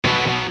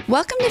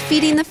Welcome to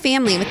Feeding the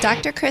Family with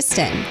Dr.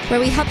 Kristen,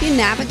 where we help you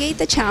navigate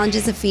the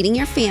challenges of feeding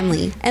your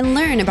family and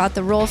learn about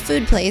the role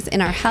food plays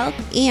in our health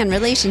and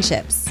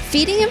relationships.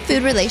 Feeding and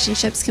food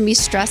relationships can be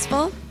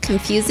stressful,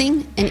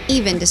 confusing, and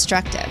even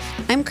destructive.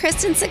 I'm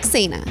Kristen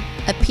Saxena,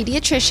 a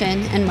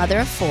pediatrician and mother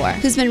of 4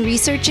 who's been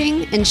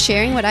researching and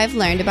sharing what I've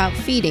learned about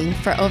feeding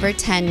for over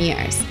 10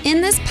 years. In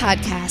this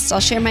podcast, I'll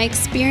share my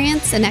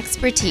experience and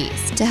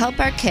expertise to help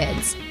our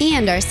kids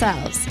and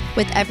ourselves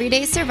with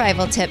everyday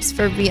survival tips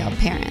for real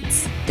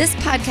parents. This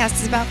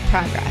podcast is about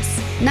progress,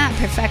 not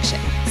perfection.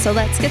 So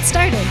let's get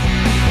started.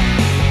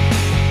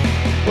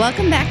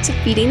 Welcome back to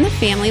Feeding the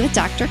Family with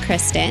Dr.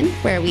 Kristen,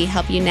 where we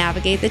help you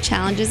navigate the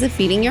challenges of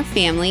feeding your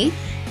family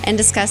and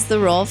discuss the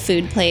role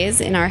food plays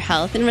in our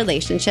health and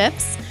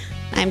relationships.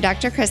 I'm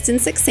Dr. Kristen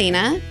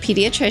Saxena,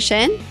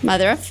 pediatrician,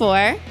 mother of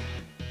 4,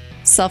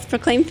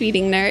 self-proclaimed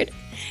feeding nerd.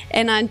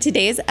 And on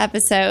today's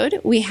episode,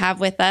 we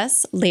have with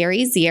us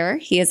Larry Zier.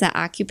 He is an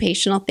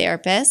occupational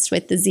therapist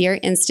with the Zier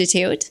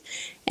Institute,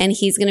 and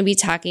he's going to be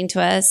talking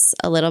to us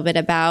a little bit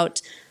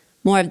about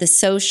more of the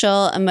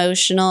social,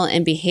 emotional,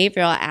 and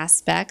behavioral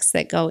aspects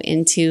that go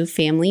into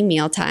family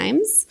meal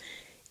times.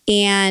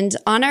 And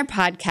on our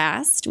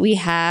podcast, we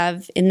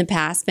have in the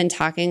past been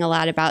talking a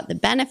lot about the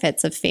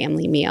benefits of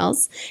family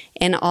meals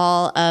and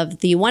all of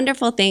the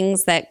wonderful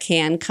things that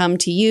can come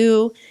to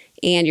you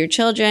and your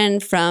children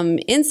from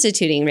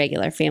instituting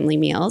regular family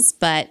meals.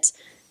 But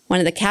one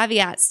of the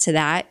caveats to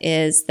that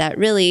is that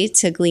really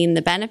to glean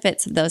the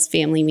benefits of those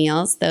family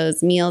meals,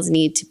 those meals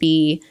need to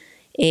be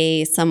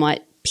a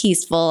somewhat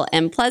peaceful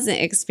and pleasant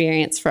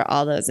experience for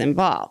all those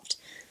involved.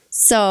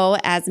 So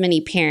as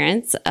many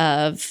parents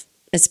of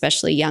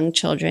especially young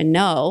children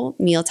know,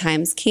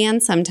 mealtimes can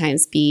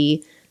sometimes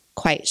be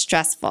quite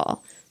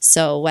stressful.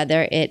 So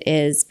whether it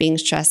is being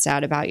stressed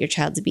out about your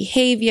child's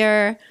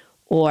behavior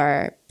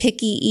or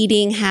picky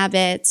eating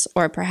habits,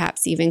 or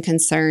perhaps even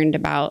concerned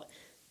about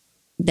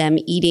them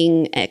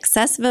eating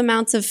excessive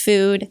amounts of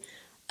food,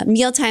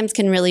 mealtimes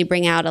can really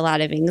bring out a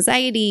lot of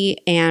anxiety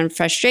and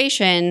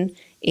frustration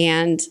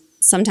and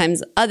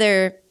sometimes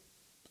other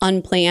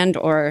unplanned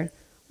or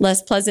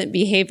less pleasant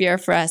behavior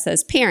for us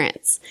as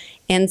parents.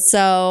 And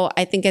so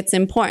I think it's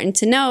important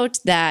to note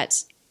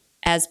that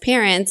as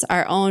parents,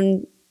 our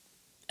own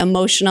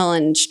emotional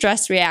and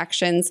stress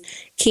reactions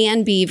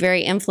can be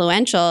very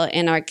influential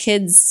in our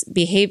kids'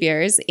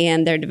 behaviors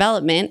and their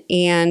development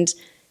and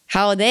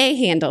how they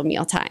handle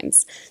meal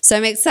times. So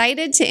I'm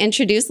excited to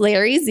introduce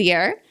Larry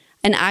Zier,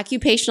 an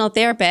occupational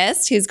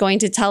therapist who's going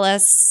to tell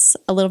us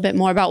a little bit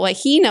more about what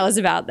he knows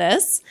about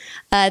this.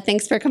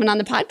 Thanks for coming on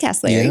the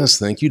podcast, Larry. Yes,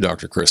 thank you,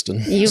 Dr. Kristen.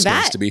 It's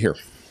nice to be here.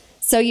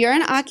 So you're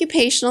an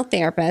occupational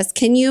therapist.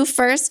 Can you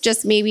first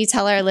just maybe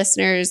tell our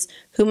listeners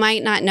who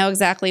might not know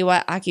exactly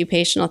what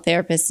occupational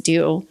therapists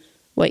do,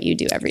 what you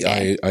do every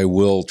day? I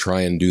will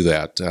try and do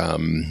that.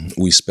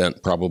 We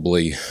spent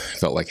probably,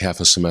 felt like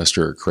half a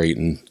semester at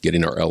Creighton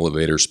getting our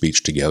elevator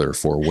speech together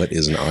for what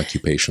is an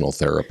occupational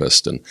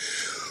therapist. And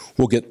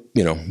we'll get,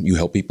 you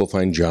help people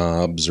find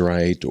jobs,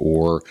 right?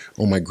 Or,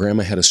 my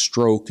grandma had a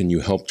stroke and you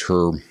helped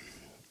her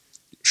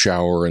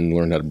shower and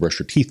learn how to brush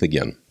her teeth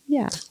again.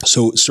 Yeah.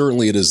 So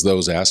certainly it is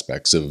those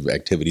aspects of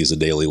activities of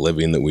daily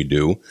living that we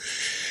do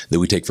that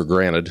we take for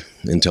granted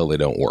until they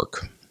don't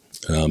work.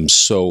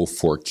 So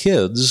for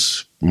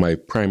kids, my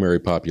primary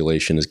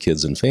population is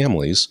kids and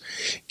families.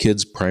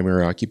 Kids'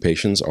 primary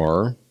occupations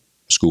are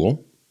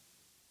school,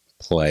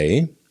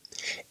 play,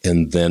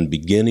 and then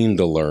beginning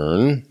to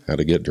learn how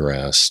to get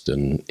dressed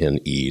and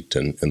eat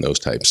and those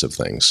types of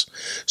things.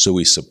 So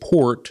we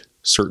support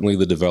certainly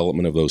the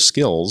development of those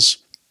skills.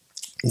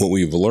 What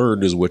we've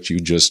learned is what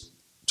you just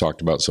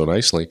talked about so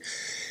nicely.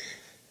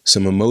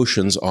 Some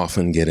emotions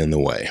often get in the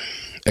way.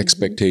 Mm-hmm.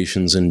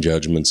 Expectations and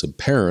judgments of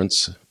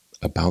parents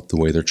about the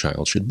way their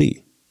child should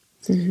be.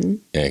 Mm-hmm.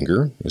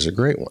 Anger is a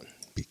great one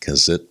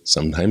because it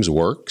sometimes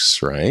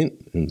works, right?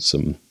 In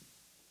some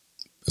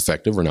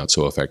effective or not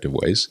so effective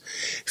ways.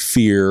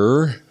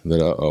 Fear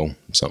that,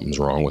 something's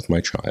wrong with my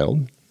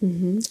child.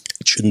 Mm-hmm.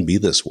 It shouldn't be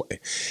this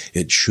way.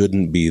 It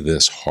shouldn't be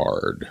this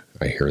hard.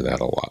 I hear that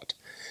a lot.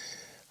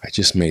 I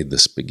just made the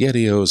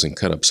SpaghettiOs and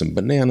cut up some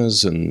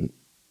bananas and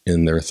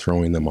they're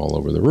throwing them all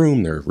over the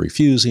room. They're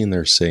refusing.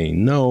 They're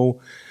saying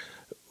no.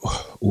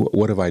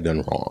 What have I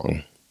done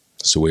wrong?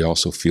 So we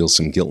also feel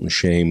some guilt and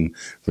shame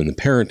from the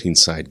parenting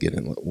side.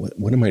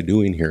 What am I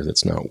doing here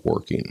that's not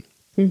working?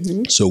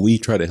 Mm-hmm. So we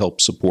try to help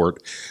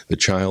support the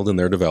child in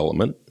their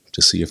development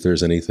to see if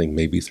there's anything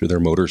maybe through their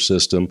motor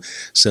system,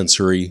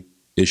 sensory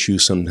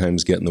issues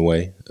sometimes get in the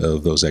way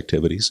of those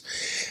activities.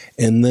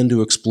 And then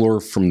to explore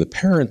from the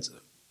parent,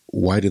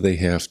 why do they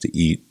have to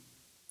eat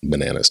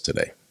bananas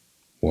today?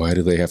 Why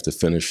do they have to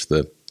finish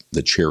the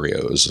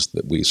Cheerios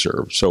that we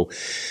serve? So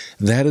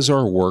that is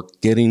our work,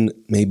 getting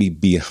maybe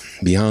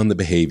beyond the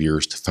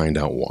behaviors to find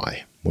out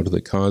why. What are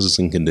the causes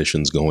and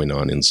conditions going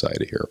on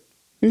inside of here?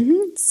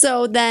 Mm-hmm.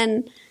 So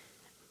then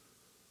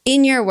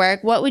in your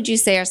work, what would you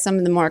say are some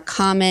of the more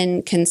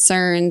common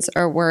concerns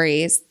or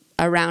worries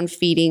around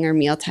feeding or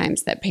meal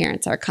times that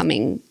parents are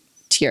coming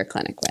to your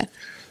clinic with?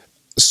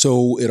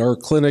 So at our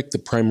clinic, the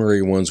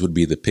primary ones would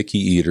be the picky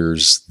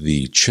eaters,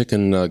 the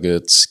chicken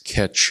nuggets,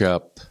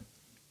 ketchup.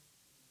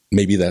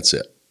 Maybe that's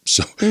it.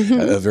 So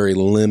a very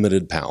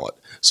limited palate.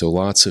 So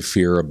lots of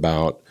fear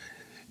about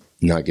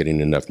not getting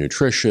enough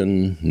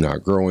nutrition,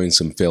 not growing,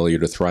 some failure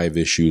to thrive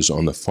issues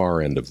on the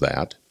far end of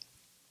that.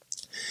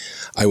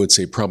 I would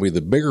say probably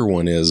the bigger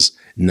one is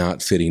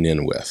not fitting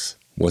in with.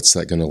 What's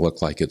that going to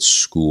look like at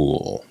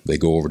school? They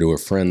go over to a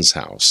friend's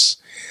house,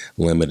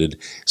 limited.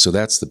 So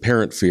that's the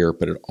parent fear,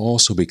 but it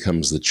also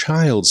becomes the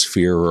child's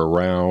fear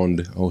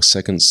around,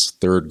 second,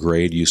 third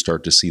grade. You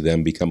start to see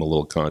them become a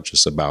little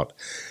conscious about,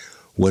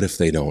 what if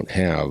they don't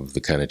have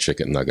the kind of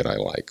chicken nugget I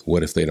like?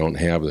 What if they don't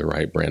have the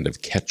right brand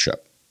of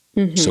ketchup?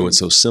 So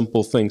it's those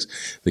simple things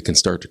that can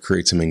start to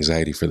create some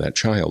anxiety for that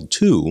child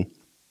too,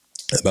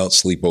 about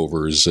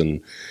sleepovers and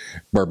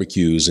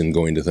barbecues and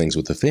going to things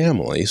with the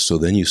family. So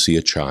then you see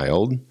a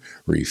child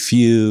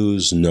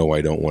refuse, no,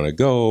 I don't want to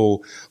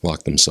go,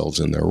 lock themselves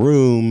in their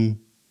room,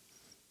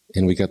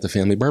 and we got the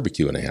family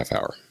barbecue in a half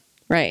hour.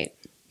 Right.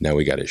 Now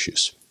we got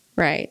issues.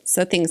 Right.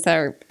 So things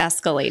are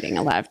escalating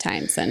a lot of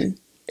times.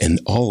 And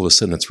all of a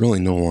sudden, it's really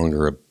no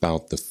longer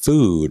about the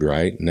food,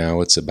 right? Now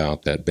it's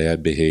about that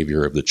bad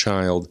behavior of the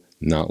child,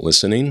 not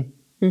listening.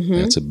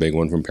 That's a big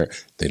one from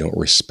parents. They don't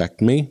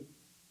respect me.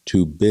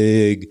 Two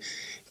big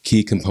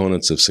key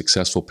components of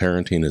successful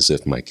parenting is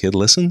if my kid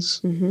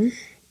listens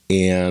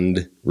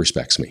and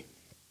respects me.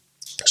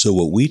 So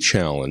what we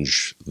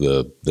challenge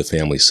the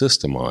family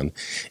system on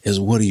is,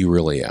 what are you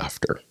really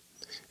after?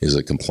 Is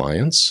it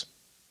compliance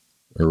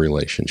or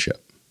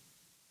relationship?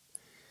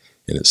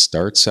 And it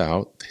starts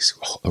out, they say,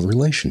 a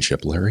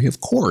relationship, Larry, of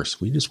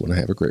course. We just want to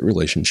have a great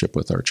relationship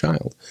with our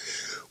child.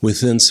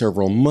 Within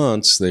several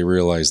months, they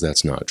realize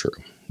that's not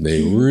true.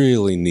 They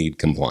really need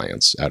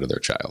compliance out of their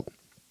child.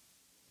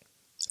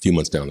 A few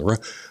months down the road,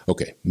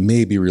 okay,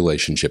 maybe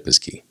relationship is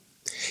key.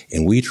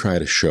 And we try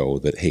to show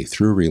that, hey,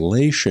 through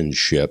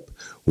relationship,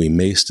 we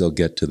may still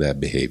get to that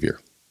behavior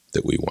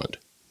that we want.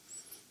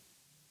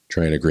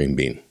 Trying a green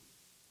bean,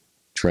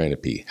 trying to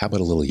pee. How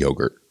about a little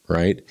yogurt?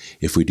 Right?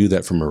 If we do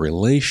that from a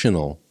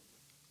relational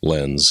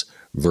lens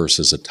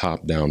versus a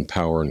top-down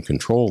power and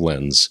control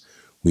lens,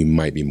 we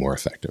might be more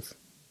effective.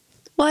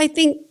 Well, I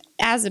think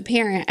as a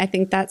parent, I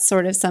think that's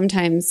sort of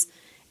sometimes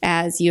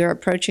as you're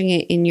approaching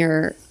it in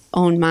your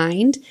own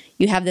mind,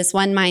 you have this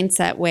one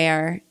mindset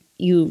where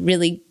you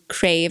really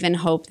crave and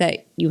hope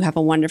that you have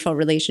a wonderful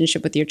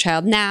relationship with your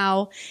child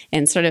now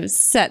and sort of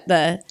set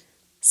the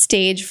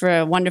stage for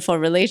a wonderful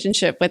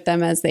relationship with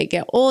them as they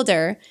get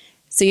older.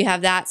 So you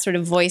have that sort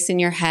of voice in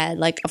your head,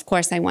 like, of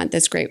course, I want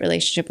this great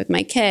relationship with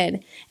my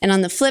kid. And on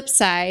the flip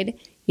side,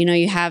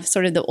 you have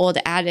sort of the old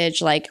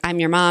adage, like, I'm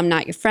your mom,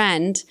 not your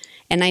friend,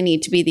 and I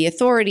need to be the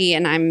authority,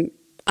 and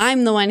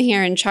I'm the one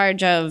here in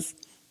charge of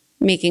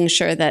making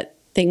sure that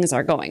things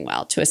are going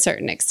well to a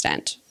certain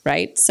extent,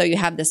 right? So you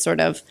have this sort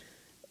of,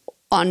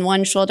 on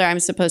one shoulder, I'm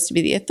supposed to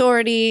be the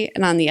authority,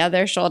 and on the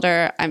other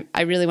shoulder,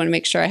 I really want to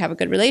make sure I have a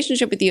good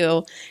relationship with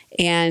you.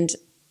 And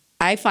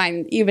I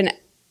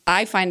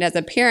find as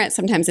a parent,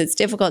 sometimes it's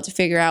difficult to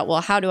figure out,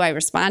 well, how do I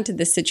respond to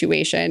this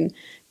situation?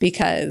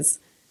 Because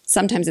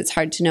sometimes it's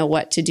hard to know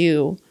what to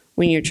do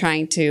when you're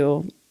trying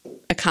to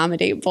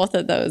accommodate both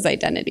of those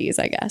identities,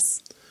 I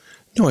guess.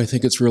 No, I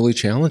think it's really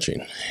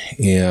challenging.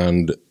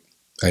 And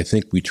I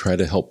think we try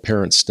to help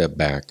parents step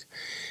back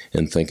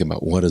and think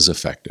about what is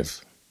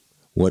effective,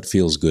 what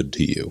feels good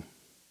to you,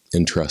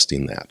 and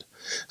trusting that.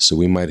 So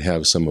we might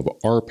have some of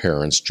our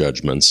parents'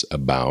 judgments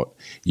about,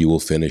 you will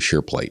finish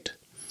your plate.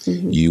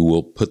 You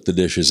will put the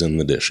dishes in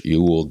the dish.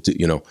 You will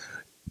do,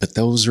 but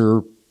those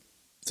are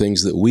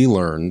things that we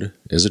learned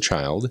as a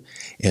child.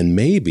 And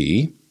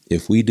maybe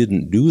if we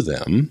didn't do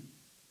them,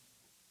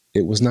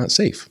 it was not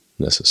safe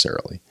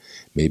necessarily.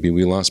 Maybe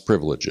we lost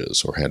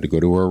privileges or had to go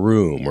to our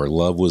room, or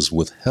love was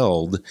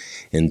withheld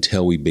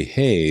until we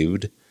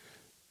behaved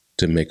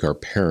to make our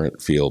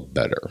parent feel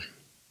better.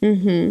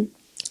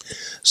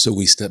 So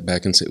we step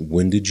back and say,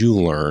 when did you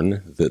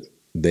learn that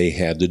they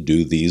had to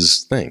do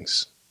these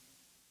things?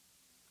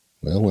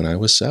 Well, when I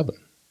was 7,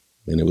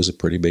 and it was a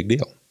pretty big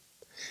deal.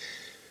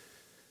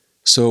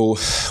 So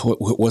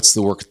what's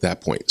the work at that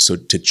point? So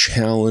to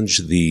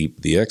challenge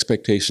the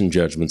expectation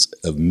judgments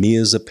of me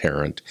as a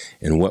parent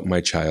and what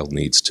my child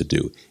needs to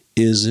do.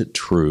 Is it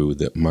true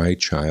that my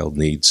child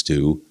needs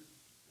to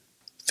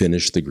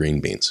finish the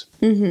green beans?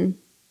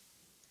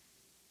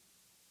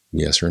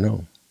 Yes or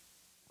no?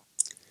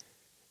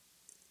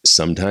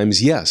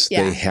 Sometimes, yes,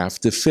 they have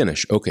to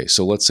finish. Okay,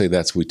 so let's say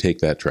we take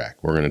that track.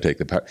 We're going to take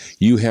the power.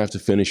 You have to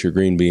finish your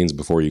green beans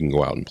before you can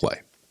go out and play.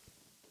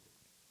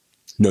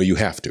 No, you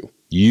have to.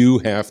 You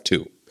have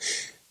to.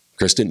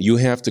 Kristen, you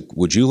have to.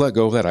 Would you let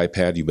go of that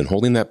iPad? You've been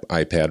holding that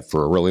iPad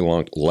for a really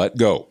long time. Let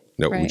go.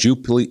 No, right. Would you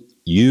please?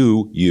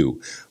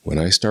 You. When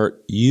I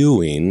start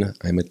youing,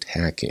 I'm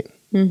attacking.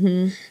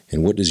 And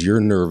what does your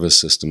nervous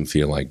system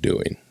feel like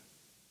doing?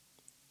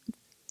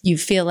 You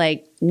feel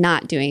like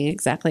not doing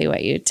exactly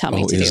what you tell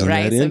me to do,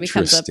 right? So it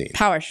becomes a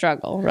power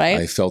struggle, right?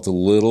 I felt a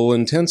little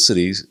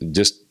intensity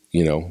just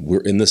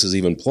and this is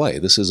even play.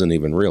 This isn't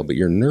even real, but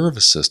your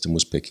nervous system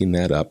was picking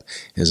that up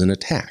as an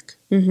attack.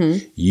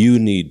 Mm-hmm. You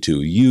need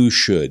to, you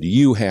should,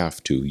 you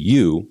have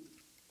to,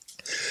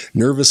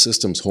 Nervous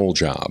system's whole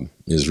job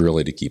is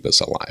really to keep us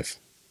alive,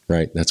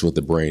 right? That's what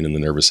the brain and the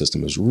nervous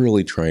system is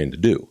really trying to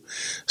do.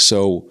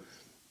 So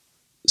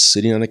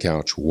sitting on a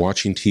couch,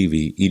 watching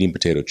TV, eating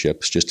potato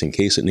chips, just in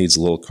case it needs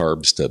a little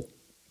carbs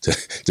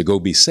to go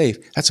be safe,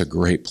 that's a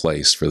great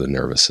place for the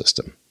nervous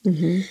system.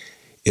 Mm-hmm.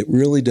 It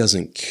really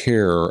doesn't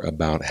care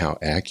about how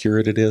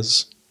accurate it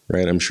is,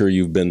 right? I'm sure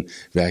you've been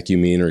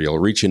vacuuming, or you'll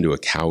reach into a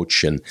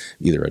couch and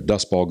either a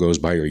dust ball goes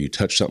by or you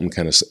touch something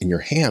and your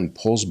hand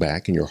pulls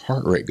back and your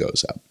heart rate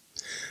goes up.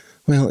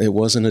 Well, it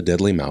wasn't a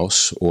deadly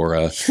mouse or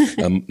a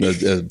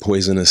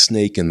poisonous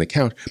snake in the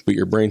couch, but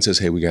your brain says,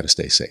 hey, we got to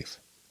stay safe.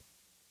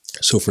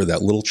 So for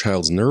that little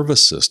child's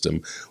nervous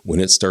system, when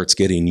it starts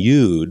getting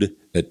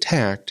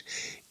attacked,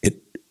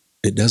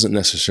 it doesn't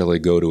necessarily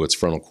go to its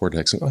frontal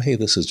cortex and, oh, hey,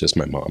 this is just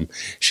my mom.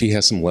 She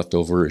has some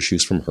leftover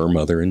issues from her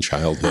mother in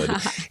childhood,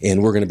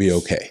 and we're going to be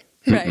okay.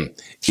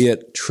 Right.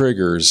 It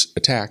triggers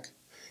attack,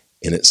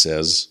 and it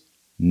says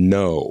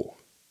no.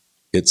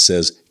 It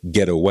says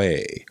get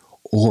away,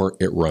 or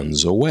it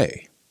runs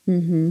away.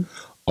 Mm-hmm.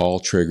 All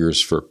triggers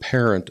for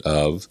parent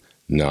of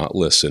not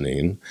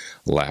listening,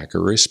 lack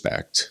of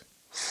respect.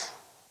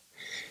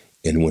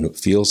 And when it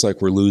feels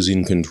like we're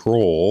losing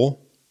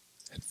control,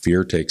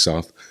 fear takes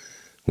off.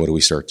 What do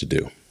we start to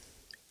do?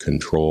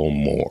 Control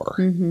more.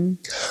 Mm-hmm.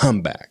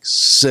 Come back,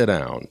 sit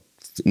down.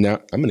 Now,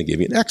 I'm going to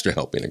give you an extra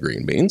helping of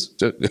green beans.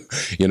 Right.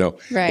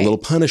 A little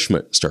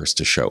punishment starts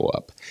to show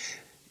up.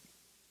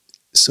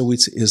 So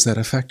is that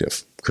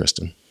effective,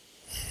 Kristen?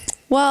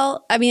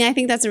 Well, I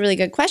think that's a really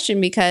good question,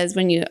 because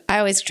I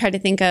always try to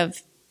think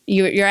of,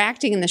 you're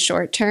acting in the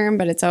short term,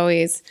 but it's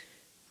always,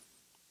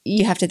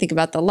 you have to think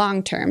about the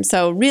long term.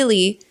 So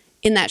really,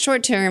 in that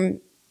short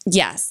term,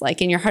 yes,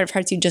 like in your heart of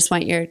hearts, you just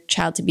want your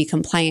child to be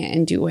compliant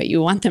and do what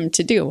you want them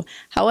to do.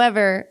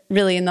 However,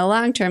 really in the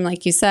long term,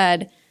 like you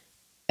said,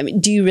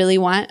 do you really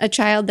want a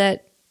child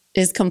that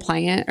is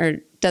compliant or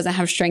doesn't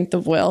have strength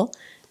of will?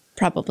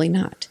 Probably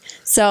not.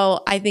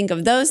 So I think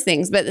of those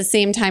things, but at the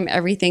same time,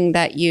 everything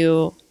that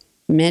you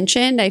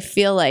mentioned, I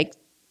feel like,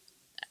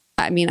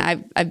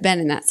 I've been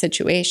in that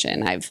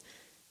situation. I've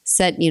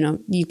said,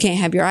 you can't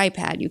have your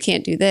iPad, you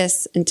can't do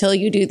this until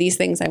you do these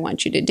things I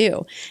want you to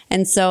do.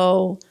 And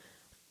so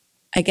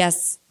I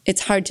guess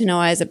it's hard to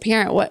know as a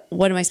parent,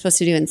 what am I supposed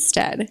to do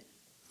instead?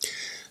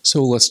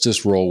 So let's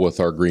just roll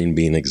with our green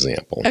bean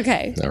example.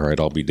 Okay. All right,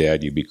 I'll be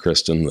Dad, you be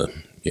Kristen,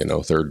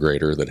 the third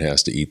grader that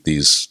has to eat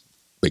these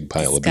big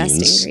pile of beans.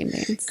 Disgusting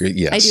green beans.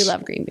 Yes. I do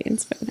love green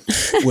beans.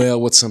 But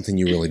Well, what's something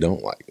you really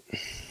don't like?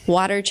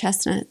 Water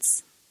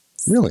chestnuts.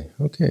 Really?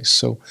 Okay,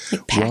 so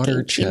like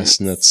water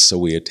chestnuts. So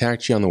we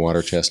attacked you on the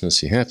water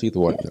chestnuts. You have to eat the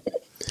water.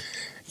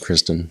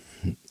 Kristen,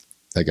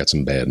 I got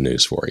some bad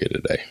news for you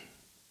today.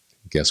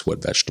 Guess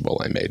what vegetable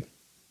I made?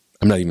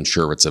 I'm not even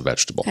sure it's a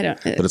vegetable,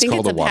 but it's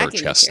called a water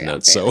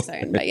chestnut.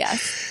 But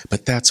yes,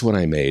 but that's what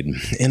I made.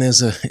 And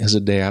as a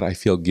dad, I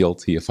feel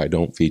guilty if I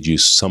don't feed you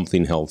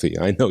something healthy.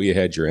 I know you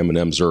had your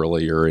M&Ms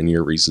earlier and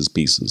your Reese's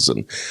Pieces,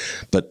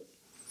 but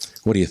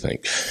what do you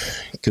think?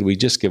 Could we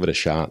just give it a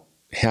shot?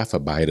 Half a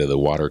bite of the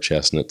water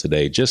chestnut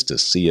today, just to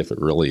see if it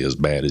really is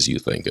bad as you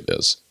think it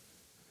is.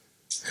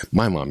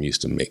 My mom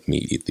used to make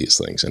me eat these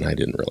things, and I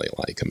didn't really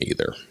like them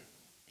either.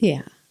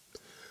 Yeah.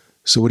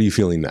 So what are you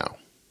feeling now?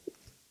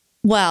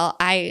 Well,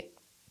 I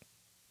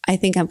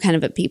think I'm kind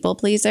of a people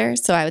pleaser,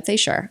 so I would say,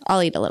 sure,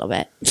 I'll eat a little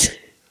bit.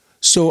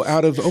 So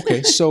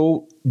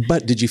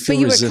but did you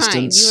feel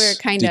resistance? You were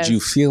kind of. Did you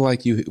feel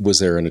like was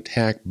there an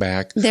attack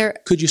back?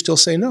 Could you still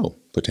say no,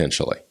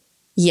 potentially?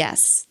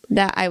 Yes,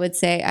 that I would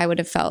say I would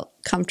have felt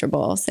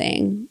comfortable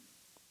saying,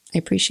 I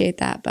appreciate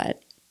that,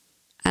 but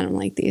I don't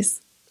like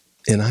these.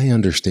 And I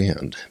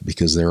understand,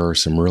 because there are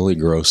some really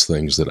gross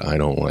things that I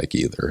don't like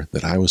either,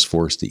 that I was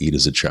forced to eat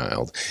as a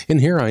child.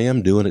 And here I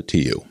am doing it to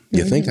you.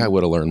 You think I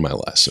would have learned my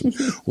lesson.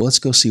 Well, let's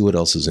go see what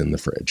else is in the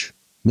fridge.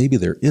 Maybe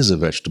there is a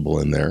vegetable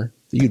in there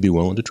that you'd be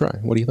willing to try.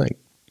 What do you think?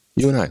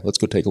 You and I, let's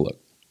go take a look.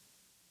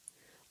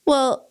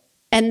 Well,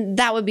 and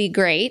that would be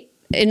great.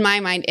 In my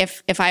mind,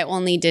 if I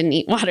only didn't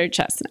eat water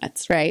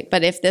chestnuts, right?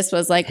 But if this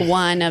was like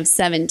one of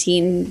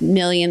 17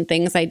 million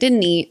things I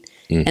didn't eat,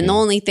 and the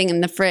only thing in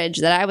the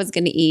fridge that I was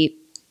going to eat,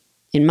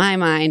 in my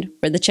mind,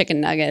 were the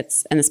chicken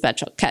nuggets and the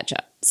special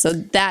ketchup. So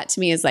that to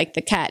me is like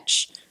the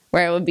catch,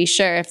 where it would be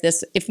sure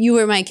if you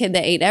were my kid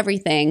that ate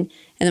everything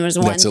and there was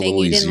one thing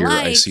you didn't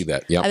like, I see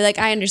that. Yep. I'd be like,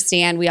 I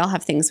understand, we all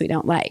have things we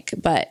don't like,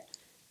 but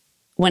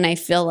when I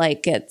feel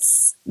like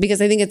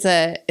because I think it's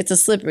a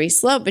slippery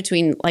slope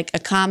between like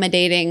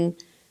accommodating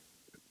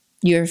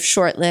your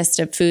short list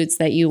of foods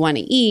that you want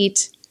to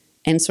eat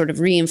and sort of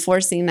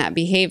reinforcing that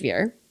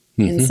behavior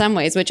in some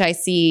ways, which I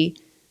see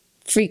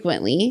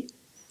frequently.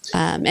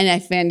 And I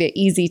find it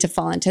easy to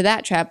fall into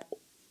that trap,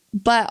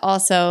 but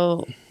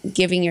also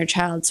giving your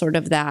child sort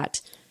of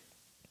that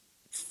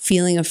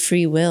feeling of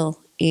free will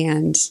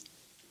and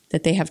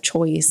that they have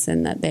choice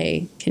and that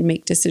they can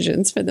make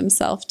decisions for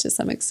themselves to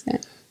some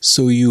extent.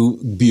 So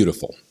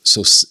beautiful.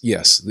 So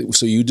yes,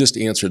 so you just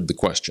answered the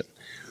question.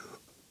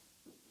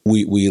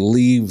 We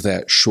leave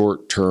that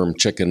short-term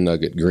chicken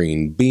nugget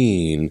green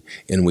bean,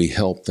 and we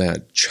help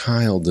that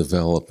child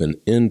develop an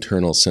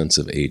internal sense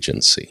of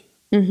agency.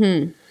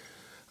 Mm-hmm.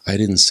 I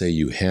didn't say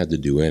you had to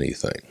do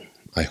anything.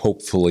 I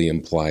hopefully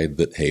implied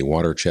that, hey,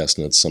 water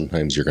chestnuts,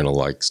 sometimes you're going to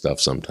like stuff,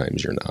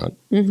 sometimes you're not.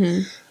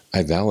 Mm-hmm.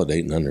 I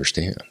validate and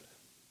understand.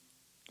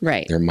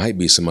 Right. There might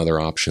be some other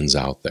options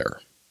out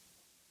there.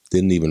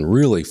 Didn't even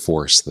really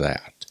force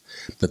that.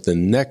 But the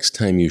next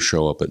time you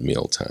show up at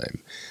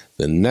mealtime,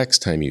 the next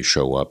time you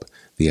show up,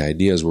 the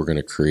idea is we're going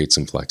to create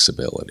some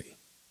flexibility.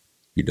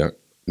 You're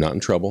not in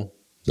trouble.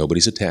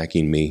 Nobody's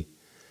attacking me.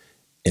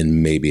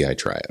 And maybe I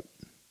try it.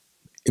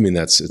 I mean,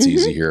 it's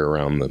easy here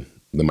around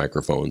the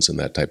microphones and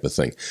that type of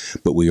thing.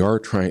 But we are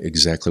trying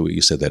exactly what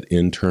you said, that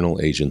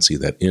internal agency,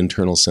 that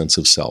internal sense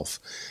of self.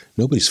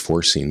 Nobody's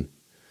forcing.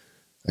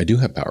 I do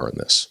have power in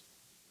this.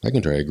 I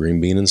can try a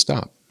green bean and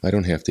stop. I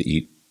don't have to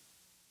eat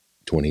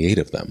 28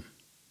 of them.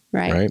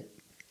 Right?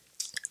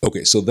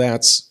 Okay, so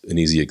that's an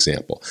easy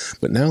example.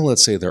 But now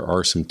let's say there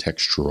are some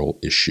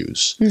textural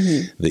issues.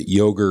 That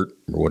yogurt,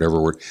 or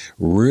whatever word,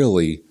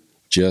 really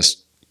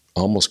just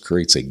almost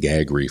creates a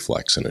gag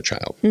reflex in a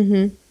child.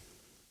 Mm-hmm.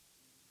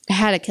 I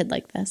had a kid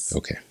like this.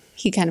 Okay.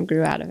 He kind of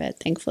grew out of it,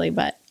 thankfully,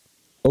 but...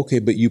 Okay,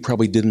 but you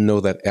probably didn't know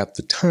that at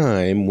the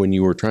time when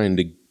you were trying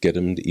to get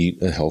him to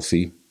eat a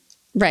healthy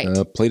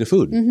plate of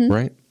food,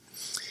 right?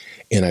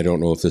 And I don't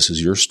know if this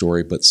is your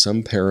story, but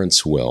some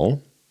parents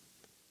will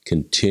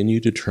continue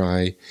to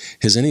try.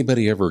 Has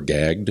anybody ever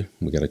gagged?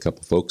 We got a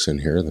couple folks in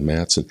here, the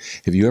Matts. And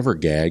have you ever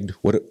gagged?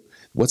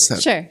 What's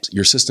that? Sure.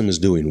 Your system is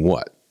doing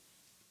what?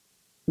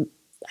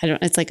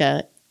 It's like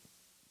a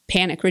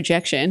panic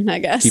rejection, I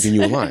guess. Keeping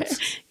you alive.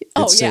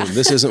 It's saying,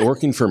 this isn't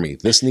working for me.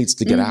 This needs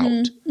to get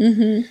out.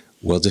 Mm-hmm.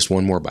 Well, just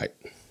one more bite.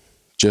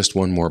 Just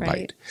one more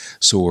bite.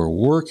 So we're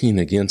working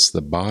against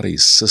the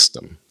body's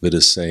system that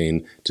is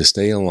saying to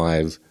stay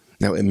alive.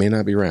 Now, it may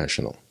not be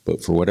rational,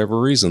 but for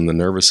whatever reason, the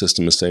nervous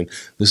system is saying,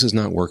 this is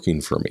not working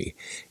for me.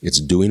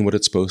 It's doing what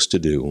it's supposed to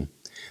do.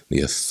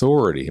 The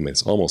authority,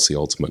 it's almost the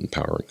ultimate in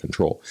power and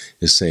control,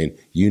 is saying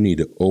you need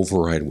to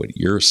override what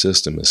your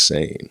system is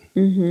saying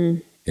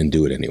and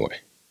do it anyway,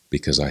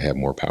 because I have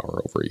more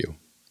power over you.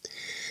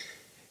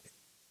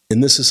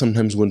 And this is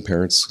sometimes when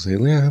parents say,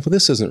 yeah, well,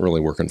 this isn't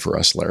really working for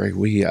us, Larry.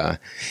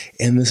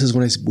 And this is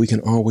when we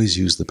can always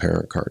use the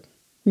parent card,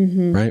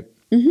 right?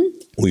 Mm-hmm.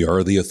 We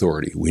are the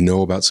authority. We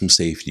know about some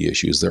safety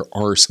issues. There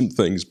are some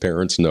things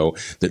parents know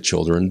that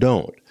children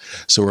don't.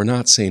 So we're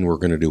not saying we're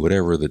going to do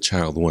whatever the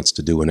child wants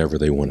to do whenever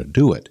they want to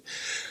do it.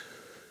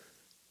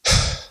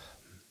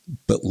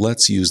 But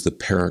let's use the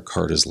parent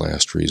card as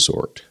last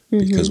resort.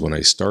 Because when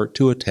I start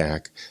to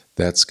attack,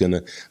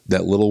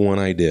 that little one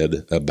I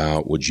did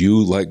about, would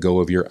you let go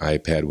of your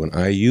iPad? When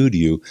I used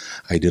you,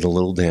 I did a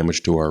little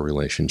damage to our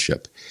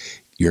relationship.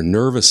 Your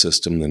nervous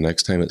system, the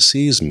next time it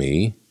sees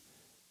me,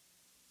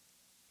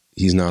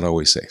 he's not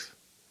always safe.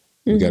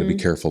 We got to be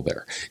careful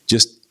there.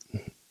 Just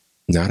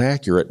not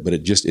accurate, but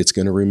it's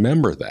going to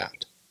remember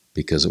that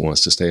because it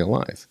wants to stay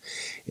alive.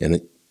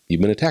 And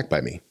you've been attacked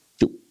by me.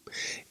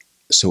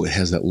 So it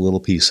has that little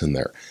piece in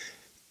there.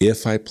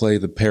 If I play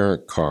the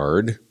parent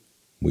card,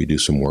 we do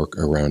some work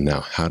around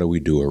now. How do we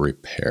do a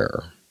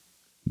repair?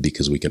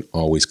 Because we can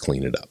always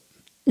clean it up,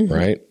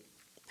 right?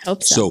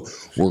 Hope so.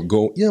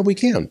 So we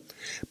can.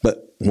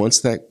 But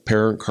once that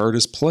parent card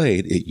is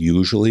played, it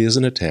usually is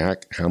an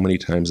attack. How many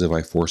times have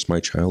I forced my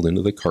child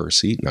into the car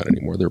seat? Not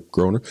anymore, they're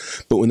grown.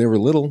 But when they were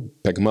little,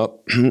 pick them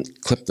up,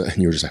 clip and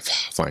you're just like,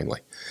 finally.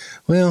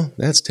 Well,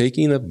 that's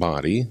taking a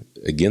body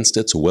against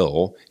its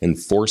will and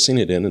forcing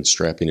it in and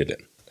strapping it in.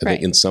 I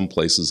think in some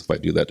places, if I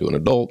do that to an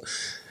adult,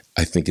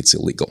 I think it's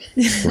illegal,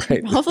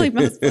 right? Probably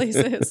most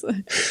places.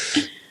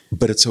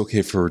 But it's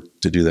okay to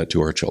do that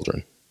to our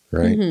children,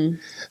 right?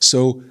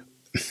 So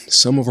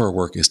some of our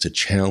work is to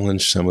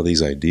challenge some of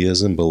these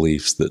ideas and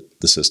beliefs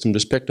that the system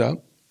just picked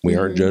up. We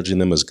aren't judging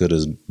them as good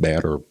as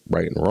bad or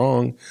right and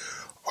wrong.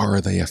 Are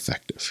they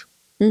effective?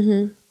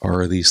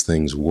 Are these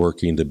things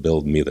working to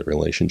build me the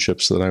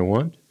relationships that I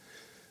want?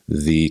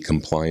 The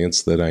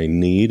compliance that I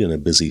need in a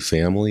busy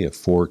family of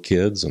 4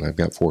 kids, and I've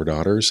got 4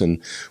 daughters, and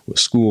with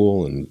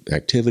school and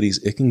activities,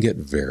 it can get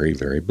very,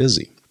 very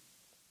busy.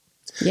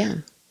 Yeah.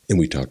 And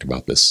we talked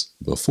about this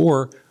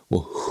before.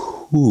 Well,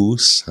 who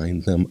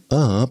signed them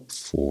up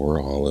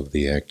for all of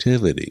the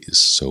activities?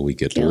 So we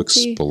get to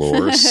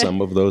explore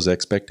some of those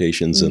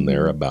expectations in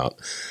there about,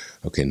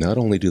 okay, not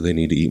only do they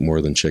need to eat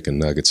more than chicken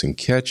nuggets and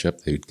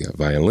ketchup, they've got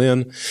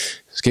violin,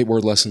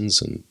 skateboard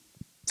lessons, and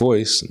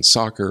voice, and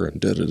soccer,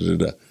 and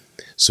da-da-da-da.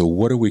 So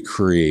what are we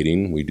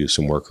creating? We do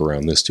some work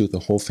around this too, the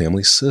whole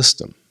family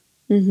system.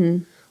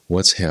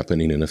 What's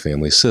happening in a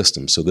family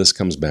system? So this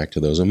comes back to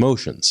those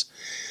emotions.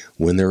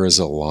 When there is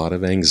a lot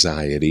of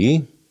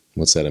anxiety,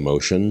 what's that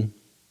emotion?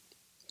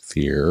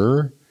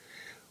 Fear.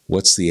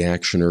 What's the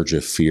action urge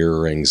of fear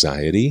or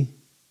anxiety?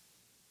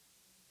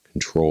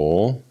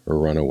 Control or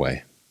run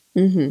away.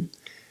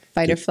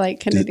 Fight or flight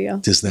kind of deal.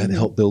 Does that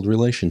help build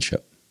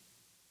relationship?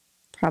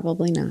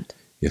 Probably not.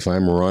 If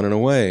I'm running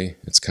away,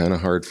 it's kind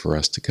of hard for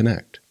us to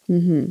connect.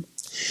 Mm-hmm.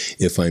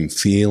 If I'm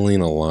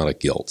feeling a lot of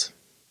guilt,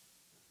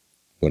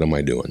 what am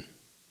I doing?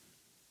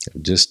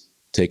 I've just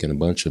taken a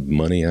bunch of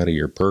money out of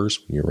your purse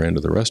when you ran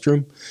to the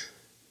restroom.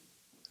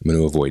 I'm going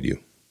to avoid you.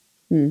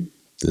 Mm.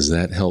 Does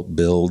that help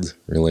build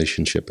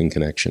relationship and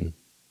connection?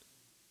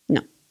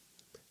 No.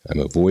 I'm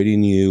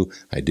avoiding you.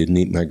 I didn't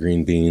eat my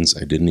green beans.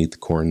 I didn't eat the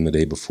corn the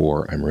day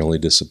before. I'm really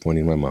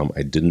disappointing my mom.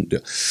 I didn't do.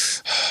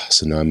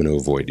 So now I'm going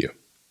to avoid you.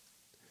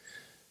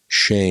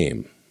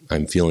 Shame.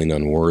 I'm feeling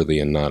unworthy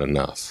and not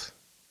enough.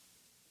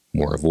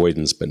 More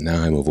avoidance, but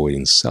now I'm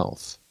avoiding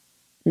self.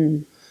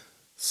 Mm.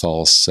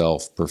 False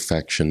self,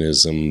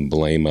 perfectionism,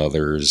 blame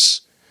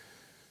others.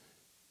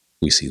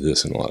 We see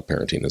this in a lot of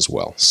parenting as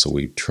well. So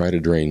we try to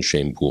drain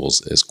shame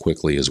pools as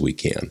quickly as we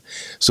can.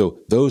 So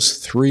those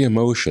three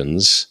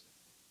emotions,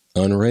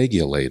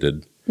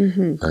 unregulated,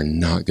 are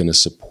not going to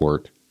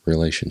support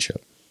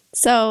relationship.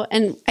 So,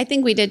 and I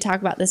think we did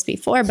talk about this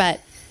before,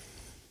 but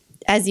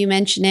as you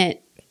mention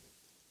it,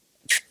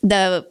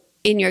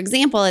 in your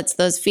example, it's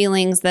those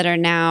feelings that are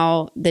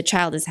now the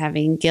child is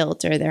having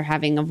guilt or they're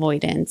having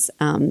avoidance,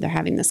 they're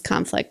having this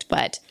conflict.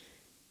 But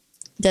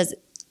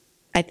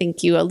I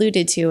think you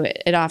alluded to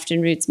it, it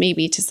often roots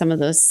maybe to some of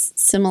those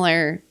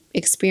similar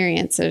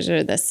experiences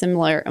or the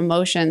similar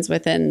emotions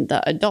within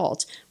the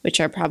adult, which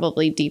are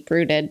probably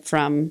deep-rooted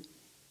from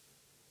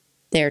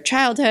their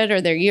childhood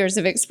or their years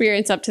of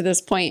experience up to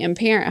this point in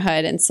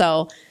parenthood. And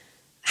so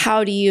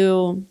how do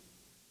you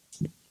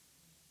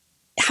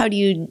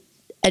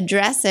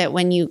address it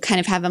when you kind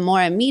of have a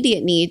more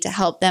immediate need to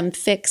help them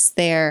fix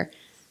their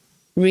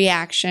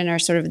reaction or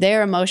sort of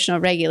their emotional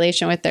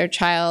regulation with their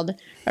child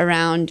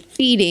around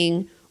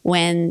feeding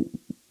when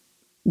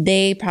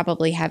they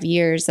probably have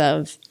years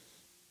of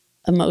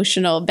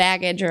emotional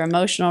baggage or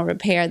emotional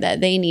repair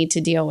that they need to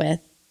deal with?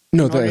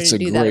 No, that's a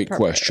great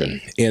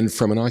question. And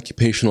from an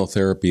occupational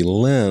therapy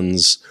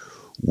lens,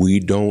 we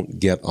don't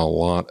get a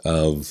lot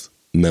of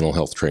mental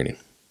health training.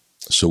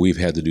 So we've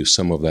had to do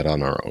some of that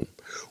on our own.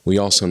 We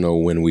also know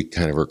when we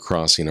kind of are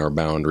crossing our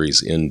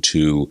boundaries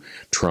into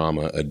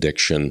trauma,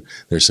 addiction,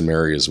 there's some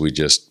areas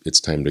it's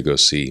time to go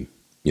see,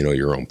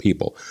 your own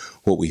people.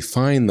 What we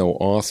find, though,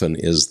 often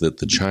is that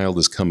the child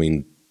is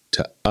coming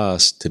to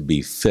us to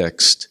be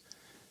fixed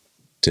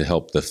to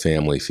help the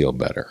family feel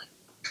better.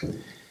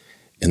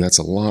 And that's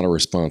a lot of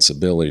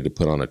responsibility to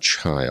put on a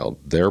child.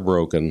 They're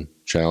broken,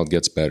 child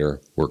gets better,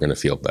 we're going to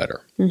feel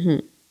better.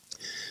 Mm-hmm.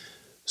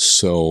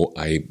 So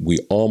we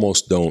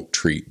almost don't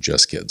treat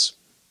just kids.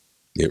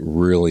 It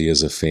really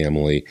is a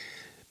family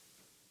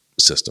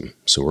system.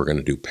 So we're going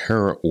to do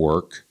parent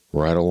work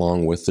right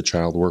along with the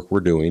child work we're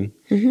doing,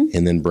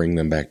 and then bring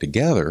them back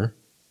together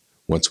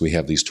once we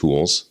have these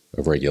tools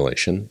of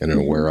regulation and are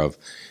aware of,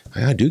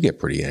 I do get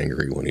pretty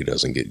angry when he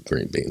doesn't get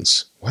green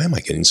beans. Why am I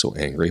getting so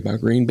angry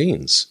about green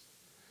beans?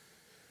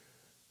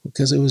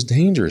 Because it was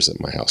dangerous at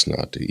my house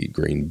not to eat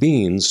green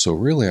beans. So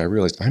really, I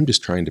realized I'm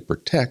just trying to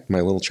protect my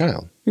little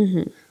child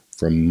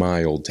from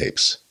my old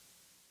tapes.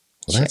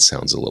 Well, that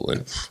sounds a little,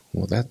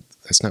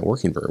 that's not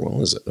working very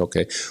well, is it?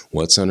 Okay,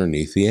 what's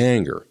underneath the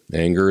anger?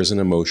 Anger is an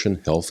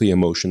emotion, healthy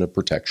emotion of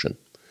protection.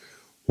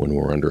 When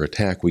we're under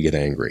attack, we get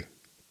angry.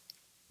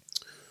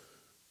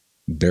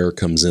 Bear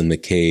comes in the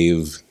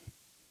cave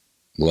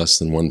less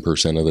than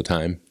 1% of the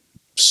time.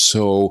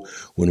 So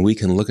when we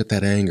can look at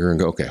that anger and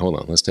go, okay, hold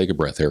on, let's take a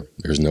breath here.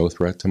 There's no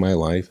threat to my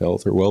life,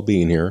 health, or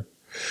well-being here.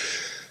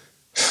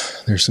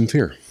 There's some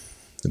fear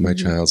that my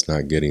child's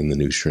not getting the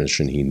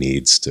nutrition he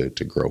needs to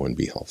grow and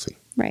be healthy.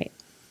 Right.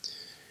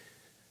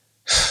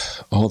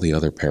 All the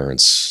other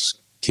parents'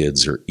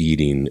 kids are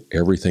eating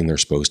everything they're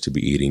supposed to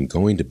be eating,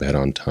 going to bed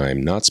on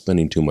time, not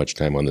spending too much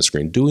time on the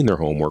screen, doing their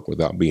homework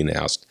without being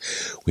asked.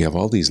 We have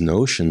all these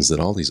notions that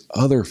all these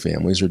other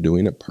families are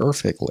doing it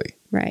perfectly.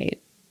 Right.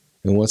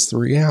 And what's the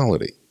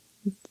reality?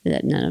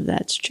 That none of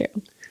that's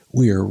true.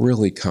 We are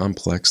really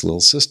complex little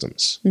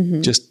systems.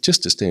 Just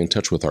to stay in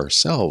touch with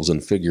ourselves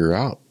and figure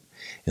out,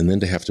 and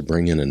then to have to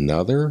bring in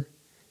another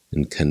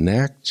and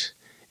connect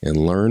and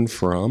learn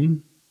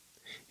from.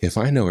 If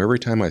I know every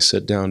time I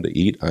sit down to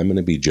eat, I'm going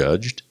to be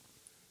judged,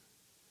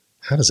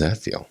 how does that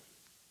feel?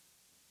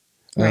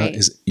 Right.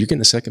 You're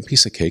getting a second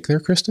piece of cake there,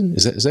 Kristen?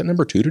 Is that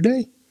number 2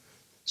 today?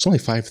 It's only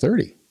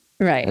 5:30.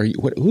 Right.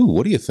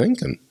 What are you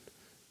thinking?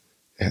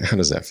 How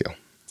does that feel?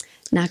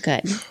 Not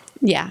good.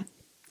 Yeah.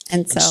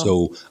 And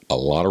So a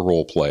lot of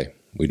role play.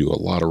 We do a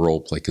lot of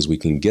role play because we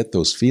can get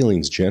those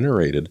feelings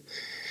generated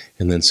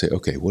and then say,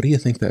 okay, what do you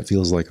think that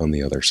feels like on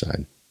the other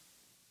side?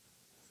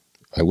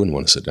 I wouldn't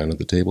want to sit down at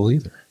the table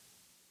either.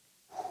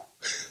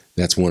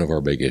 That's one of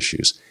our big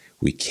issues.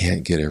 We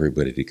can't get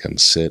everybody to come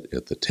sit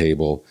at the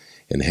table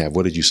and have,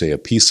 what did you say, a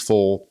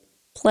peaceful,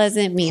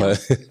 pleasant meal.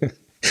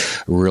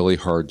 Really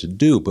hard to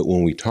do. But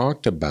when we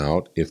talked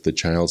about if the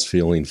child's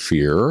feeling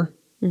fear,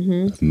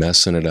 of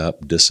messing it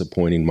up,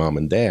 disappointing mom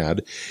and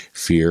dad,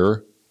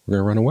 fear, we're going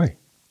to run away.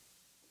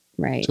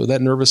 Right. So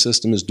that nervous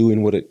system is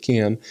doing what it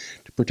can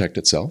to protect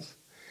itself.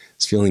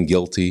 It's feeling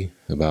guilty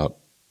about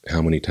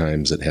how many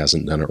times it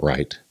hasn't done it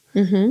right.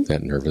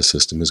 that nervous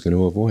system is going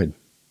to avoid.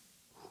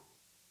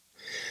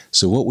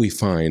 So what we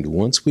find,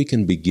 once we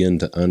can begin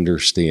to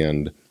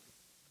understand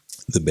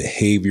the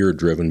behavior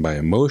driven by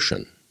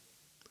emotion,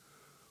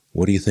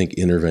 what do you think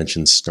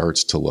intervention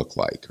starts to look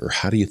like? Or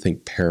how do you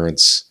think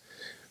parents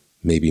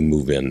maybe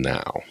move in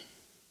now?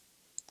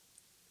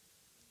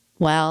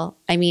 Well,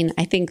 I mean,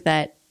 I think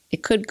that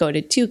it could go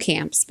to two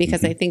camps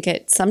because I think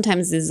it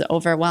sometimes is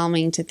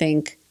overwhelming to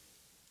think,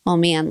 oh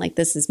man, like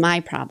this is my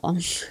problem.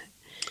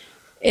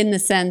 In the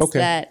sense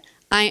that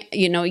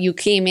you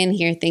came in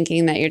here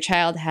thinking that your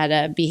child had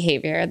a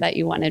behavior that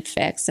you wanted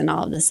fixed, and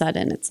all of a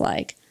sudden it's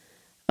like,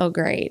 oh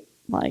great,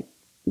 like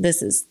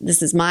this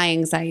is my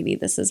anxiety,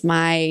 this is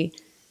my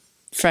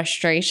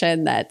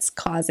frustration that's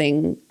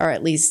causing or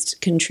at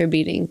least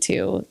contributing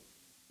to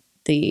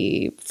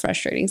the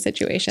frustrating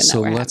situation that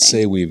we're having. So let's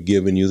say we've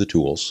given you the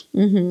tools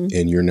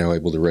and you're now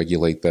able to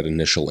regulate that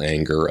initial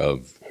anger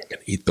of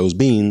eat those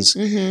beans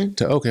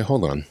to, okay,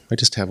 hold on, I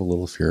just have a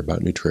little fear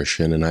about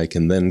nutrition, and I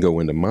can then go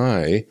into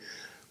my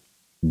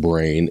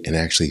brain and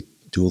actually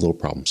do a little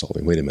problem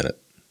solving. Wait a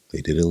minute. They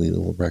did eat a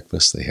little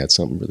breakfast. They had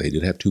something. They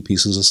did have 2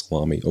 pieces of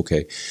salami.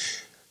 Okay.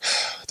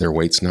 Their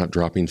weight's not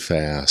dropping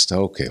fast.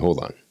 Okay, hold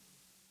on.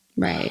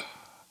 Right.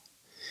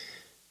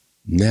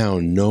 Now,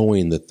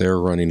 knowing that their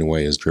running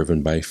away is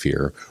driven by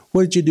fear,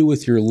 what did you do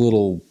with your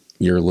little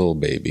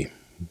baby,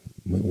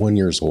 1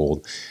 year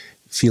old,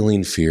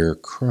 feeling fear,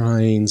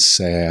 crying,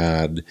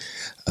 sad?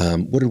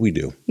 What did we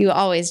do? You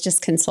always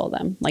just console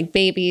them. Like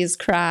babies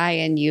cry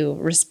and you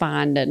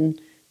respond and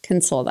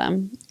console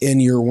them.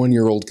 And your 1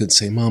 year old could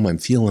say, Mom, I'm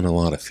feeling a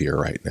lot of fear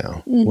right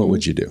now. What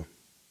would you do?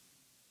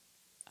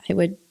 I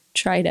would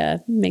try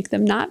to make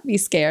them not be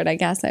scared. I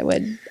guess I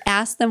would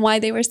ask them why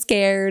they were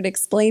scared,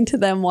 explain to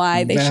them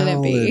why they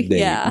shouldn't be.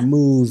 Yeah.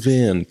 Move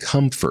in,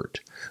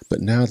 comfort.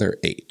 But now they're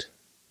 8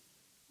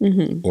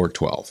 or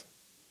 12.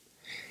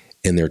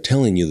 And they're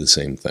telling you the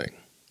same thing.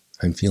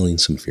 I'm feeling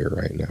some fear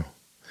right now.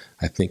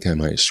 I think I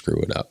might screw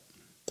it up.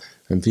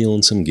 I'm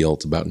feeling some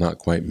guilt about not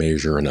quite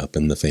measuring up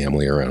in the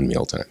family around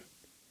mealtime.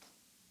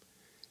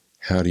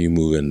 How do you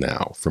move in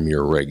now from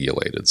your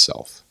regulated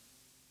self?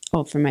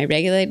 Oh, from my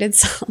regulated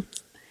self?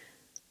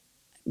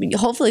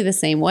 Hopefully the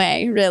same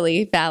way,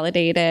 really.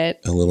 Validate it.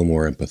 A little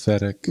more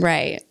empathetic.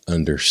 Right.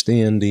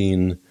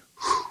 Understanding.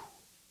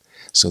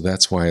 So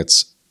that's why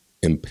it's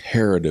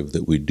imperative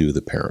that we do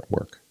the parent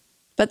work.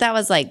 But that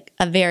was like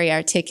a very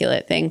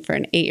articulate thing for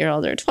an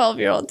 8-year-old or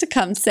 12-year-old to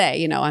come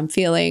say, I'm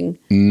feeling.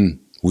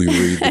 We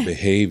read the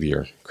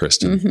behavior,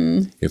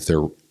 Kristen. If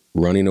they're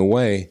running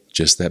away,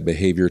 just that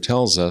behavior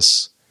tells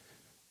us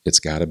it's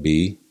got to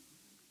be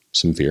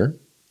some fear,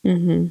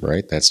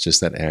 right? That's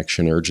just that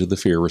action urge of the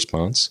fear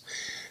response.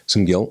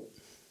 Some guilt,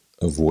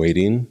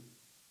 avoiding.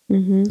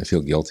 I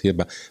feel guilty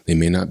about. They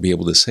may not be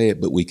able to say it,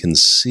 but we can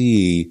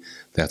see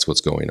that's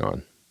what's going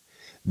on.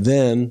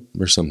 Then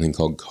there's something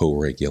called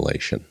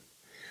co-regulation.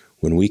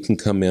 When we can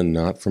come in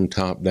not from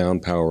top-down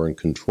power and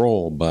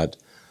control, but,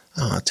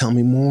 tell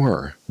me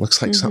more.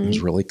 Looks like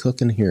something's really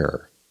cooking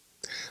here.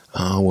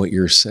 What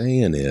you're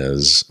saying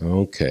is,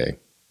 okay,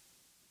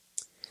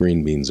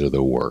 green beans are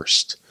the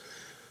worst.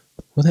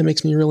 Well, that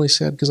makes me really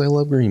sad because I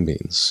love green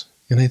beans.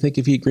 And I think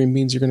if you eat green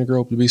beans, you're going to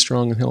grow up to be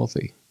strong and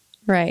healthy.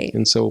 Right.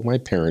 And so my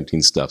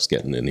parenting stuff's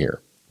getting in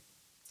here.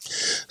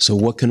 So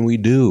what can we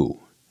do?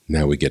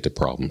 Now we get to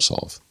problem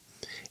solve.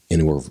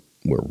 And we're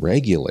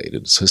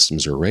regulated,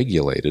 systems are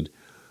regulated.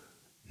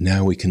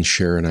 Now we can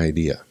share an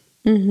idea.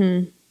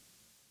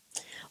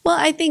 Well,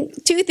 I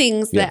think 2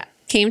 things that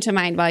came to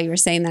mind while you were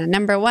saying that.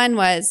 Number one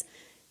was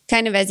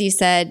kind of, as you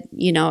said,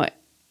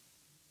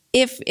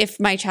 if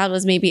my child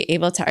was maybe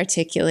able to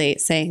articulate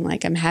saying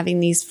like, I'm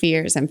having these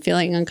fears, I'm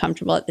feeling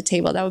uncomfortable at the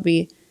table, that would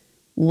be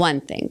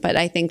one thing. But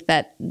I think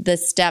that the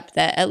step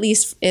that at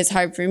least is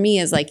hard for me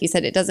is, like you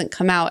said, it doesn't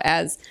come out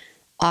as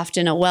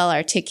often a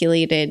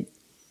well-articulated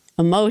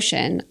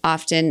emotion.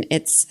 Often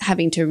it's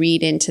having to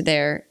read into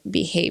their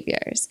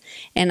behaviors.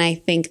 And I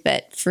think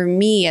that for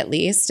me, at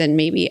least, and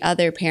maybe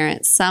other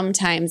parents,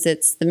 sometimes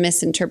it's the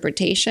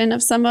misinterpretation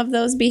of some of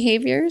those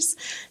behaviors,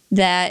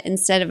 that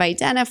instead of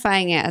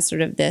identifying it as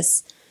sort of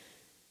this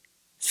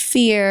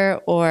fear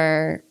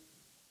or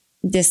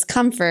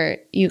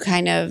discomfort, you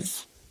kind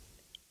of,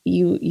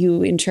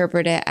 you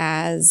interpret it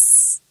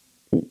as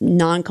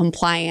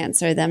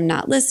non-compliance or them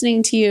not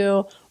listening to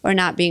you or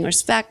not being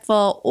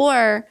respectful.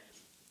 Or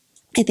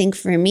I think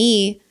for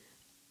me,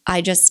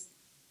 I just,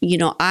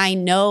 I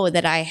know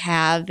that I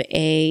have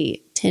a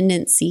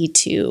tendency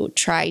to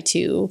try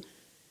to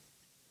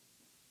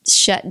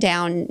shut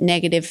down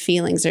negative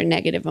feelings or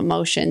negative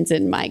emotions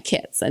in my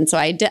kids. And so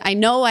I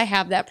know I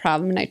have that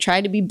problem, and I try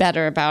to be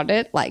better about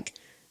it. Like,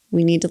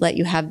 we need to let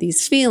you have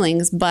these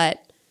feelings,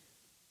 but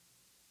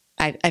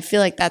I feel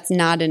like that's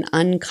not an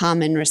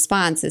uncommon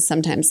response. Is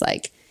sometimes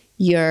like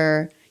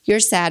you're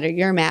sad or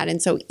you're mad.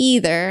 And so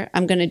either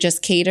I'm going to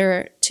just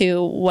cater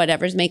to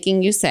whatever's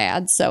making you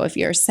sad. So if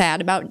you're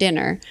sad about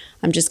dinner,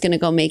 I'm just going to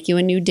go make you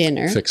a new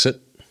dinner. Fix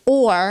it.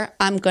 Or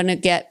I'm going to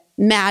get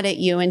mad at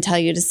you and tell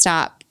you to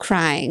stop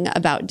crying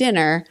about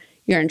dinner.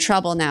 You're in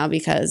trouble now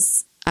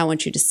because I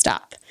want you to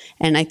stop.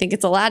 And I think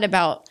it's a lot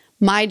about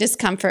my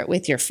discomfort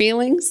with your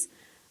feelings,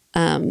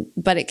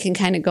 but it can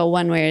kind of go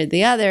one way or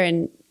the other.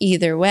 And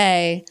either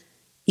way,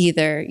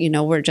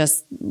 we're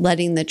just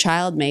letting the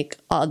child make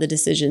all the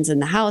decisions in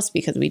the house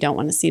because we don't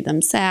want to see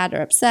them sad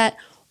or upset,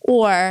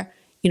 or,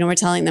 we're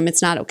telling them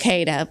it's not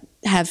okay to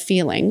have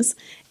feelings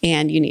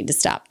and you need to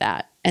stop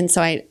that. And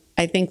so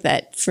I think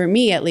that for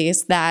me, at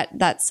least,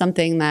 that's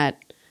something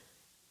that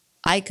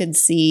I could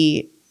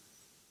see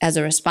as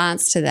a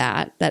response to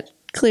that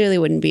clearly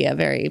wouldn't be a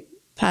very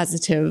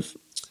positive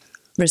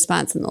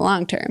response in the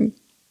long term.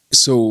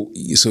 So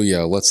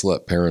yeah, let's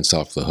let parents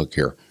off the hook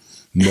here.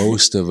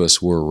 Most of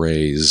us were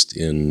raised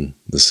in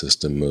the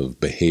system of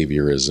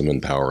behaviorism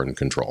and power and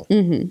control.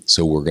 Mm-hmm.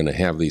 So we're going to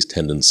have these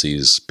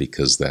tendencies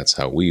because that's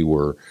how we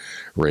were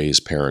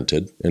raised,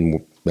 parented,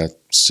 and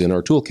that's in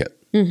our toolkit,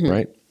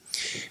 right?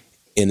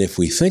 And if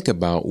we think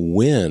about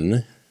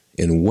when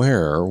and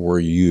where were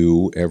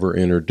you ever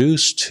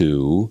introduced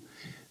to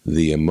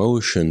the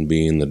emotion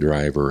being the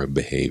driver of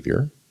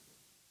behavior?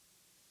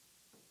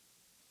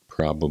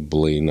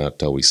 Probably not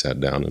till we sat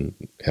down and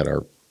had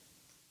our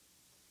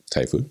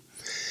Thai food.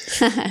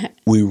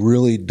 We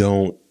really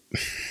don't.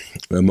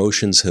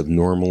 Emotions have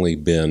normally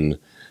been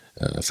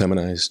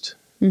feminized,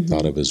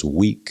 thought of as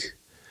weak,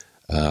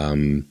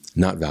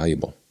 not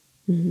valuable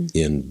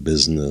in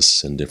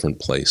business and different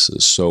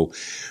places. So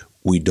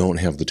we don't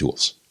have the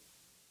tools.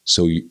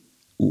 So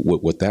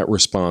what that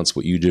response,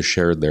 what you just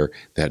shared there,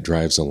 that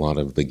drives a lot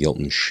of the guilt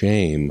and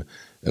shame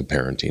of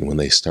parenting when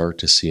they start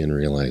to see and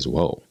realize,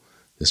 whoa,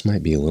 this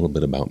might be a little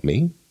bit about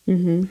me,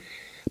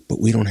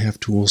 but we don't have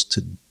tools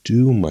to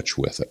do much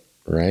with it,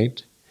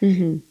 right?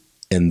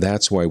 And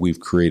that's why we've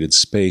created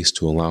space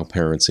to allow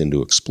parents in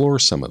to explore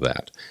some of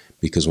that.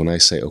 Because when I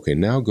say, okay,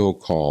 now go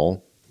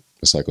call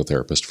a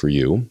psychotherapist for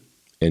you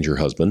and your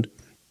husband,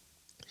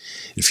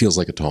 it feels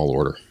like a tall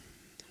order.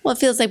 Well, it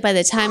feels like by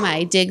the time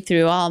I dig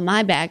through all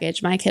my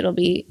baggage, my kid will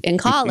be in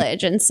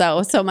college. And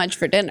so much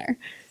for dinner.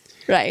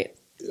 Right.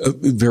 A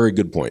very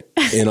good point.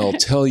 And I'll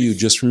tell you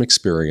just from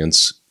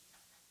experience,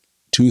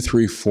 2,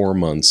 3, 4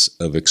 months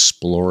of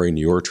exploring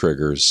your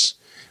triggers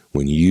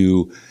when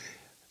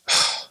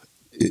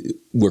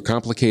we're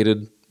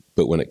complicated,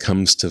 but when it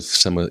comes to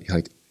some of,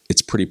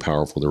 it's pretty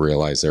powerful to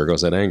realize there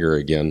goes that anger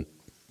again.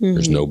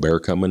 There's no bear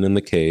coming in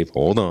the cave.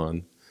 Hold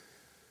on.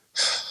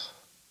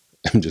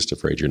 I'm just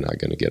afraid you're not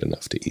going to get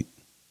enough to eat.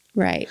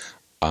 Right.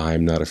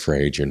 I'm not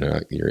afraid you're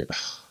not.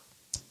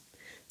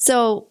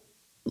 So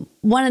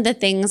one of the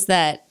things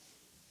that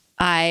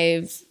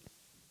I've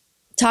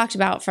talked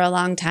about for a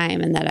long time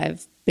and that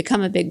I've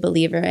become a big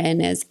believer in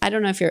is, I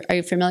don't know if are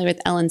you familiar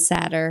with Ellen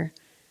Satter?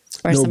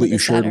 Or no, but you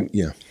shared,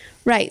 yeah.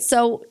 Right.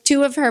 So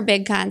 2 of her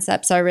big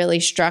concepts are really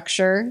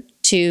structure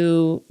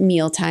to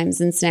meal times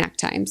and snack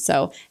times.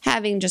 So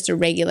having just a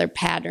regular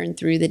pattern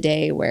through the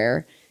day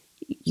where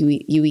you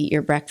eat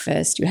your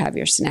breakfast, you have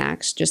your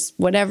snacks, just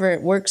whatever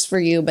works for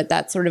you, but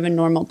that's sort of a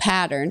normal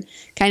pattern,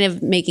 kind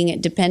of making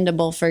it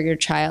dependable for your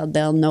child.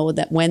 They'll know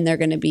that when they're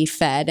going to be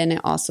fed, and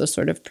it also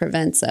sort of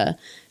prevents a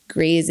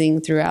grazing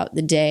throughout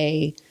the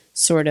day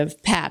sort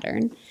of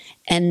pattern.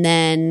 And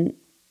then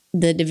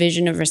the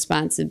division of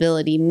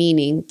responsibility,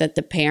 meaning that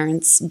the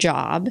parent's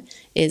job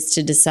is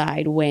to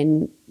decide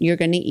when you're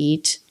going to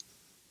eat,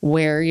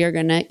 where you're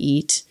going to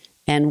eat,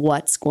 and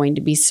what's going to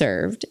be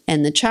served.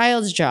 And the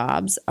child's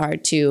jobs are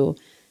to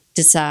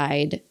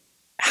decide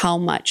how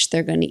much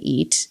they're going to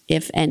eat,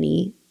 if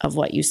any, of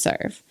what you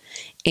serve.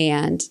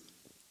 And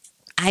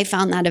I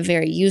found that a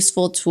very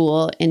useful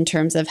tool in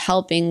terms of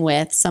helping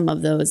with some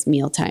of those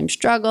mealtime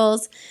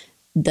struggles.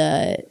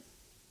 The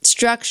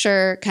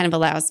structure kind of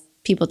allows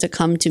people to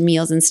come to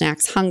meals and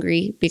snacks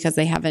hungry because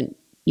they haven't,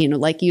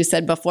 like you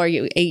said before,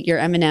 you ate your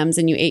M&Ms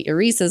and you ate your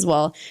Reese's.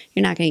 Well,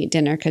 you're not going to eat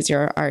dinner because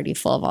you're already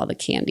full of all the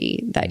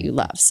candy that you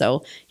love.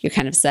 So you're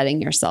kind of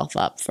setting yourself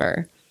up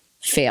for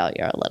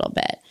failure a little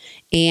bit.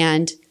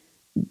 And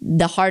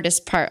the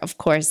hardest part, of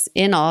course,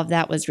 in all of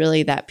that was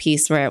really that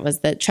piece where it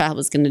was the child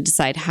was going to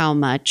decide how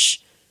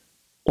much,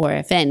 or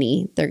if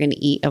any, they're going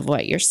to eat of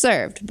what you're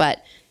served.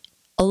 But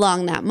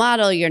along that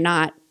model, you're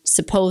not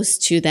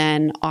supposed to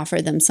then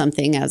offer them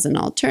something as an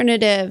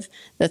alternative.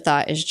 The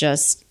thought is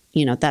just,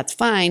 that's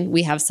fine.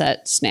 We have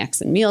set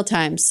snacks and meal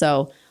times,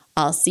 so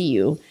I'll see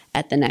you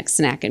at the next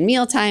snack and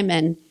meal time,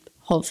 and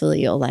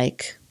hopefully you'll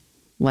like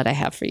what I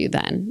have for you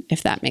then,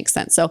 if that makes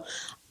sense. So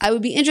I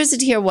would be interested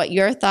to hear what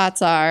your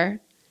thoughts are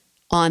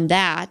on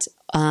that,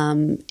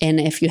 and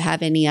if you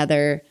have any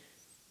other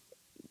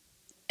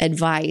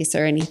advice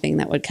or anything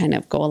that would kind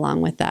of go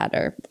along with that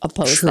or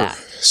oppose that.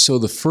 So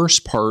the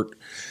first part,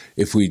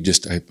 if we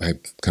just, I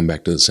come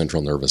back to the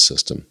central nervous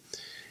system.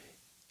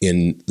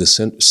 In the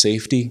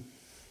safety,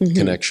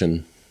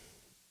 connection,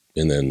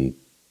 and then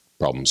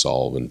problem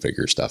solve and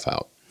figure stuff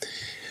out.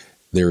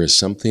 There is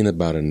something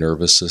about a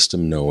nervous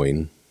system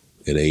knowing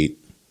at 8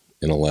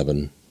 and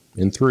 11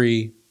 and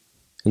 3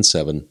 and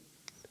 7,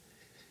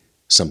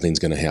 something's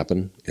going to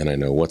happen, and I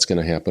know what's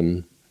going to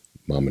happen.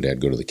 Mom and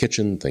dad go to the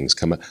kitchen, things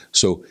come out.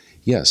 So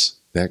yes,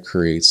 that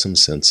creates some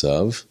sense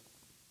of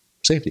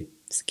safety.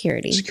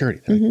 Security.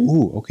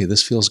 Ooh, okay,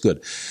 this feels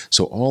good.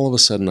 So all of a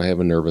sudden I have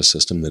a nervous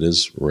system that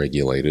is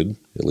regulated,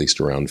 at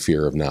least around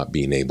fear of not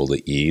being able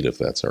to eat, if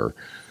that's our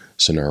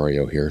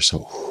scenario here.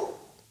 So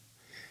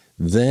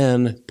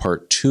then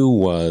part 2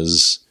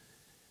 was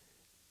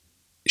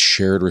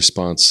shared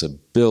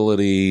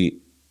responsibility,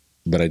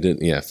 but I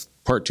didn't,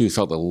 part 2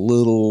 felt a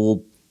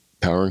little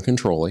power and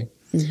control-y,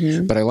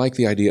 but I like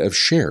the idea of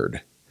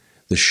shared.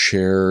 The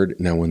shared,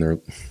 now when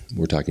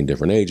we're talking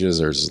different ages,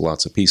 there's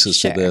lots of pieces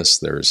to this.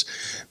 There's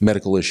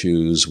medical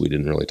issues, we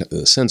didn't really,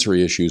 the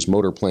sensory issues,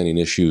 motor planning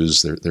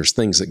issues, there's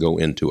things that go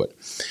into it.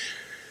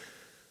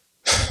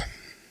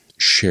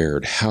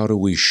 Shared, how do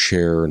we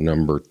share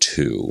number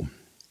 2?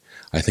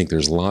 I think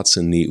there's lots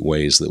of neat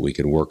ways that we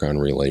could work on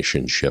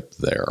relationship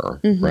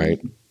there, right?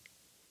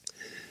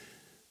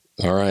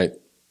 All right,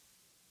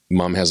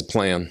 Mom has a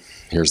plan.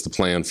 Here's the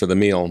plan for the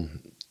meal.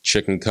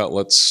 Chicken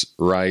cutlets,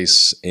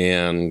 rice,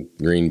 and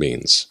green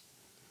beans.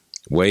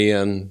 Weigh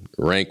in,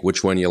 rank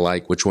which one you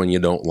like, which one you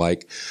don't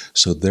like.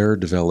 So they're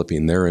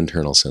developing their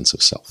internal sense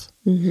of self.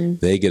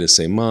 They get to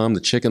say, Mom, the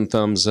chicken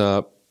thumbs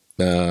up,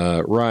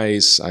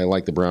 rice, I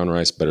like the brown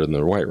rice better than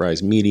the white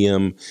rice,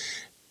 medium.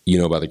 You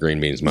know about the green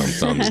beans, Mom,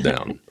 thumbs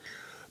down.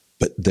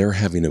 But they're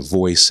having a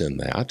voice in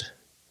that.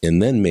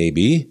 And then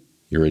maybe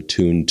you're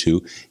attuned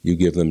to, you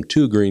give them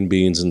 2 green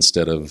beans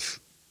instead of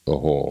a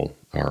whole.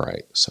 All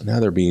right. So now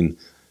they're being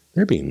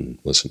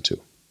listened to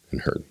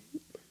and heard.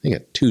 They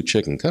got 2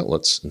 chicken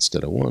cutlets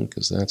instead of 1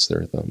 because that's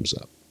their thumbs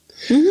up.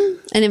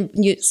 And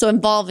so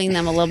involving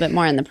them a little bit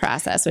more in the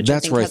process, which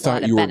that's I think where I has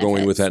thought you were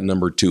going with that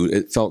number 2.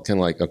 It felt kind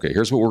of like, okay,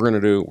 here's what we're going to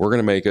do. We're going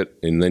to make it.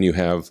 And then you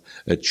have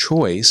a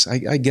choice.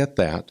 I get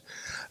that.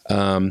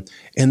 And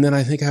then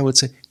I think I would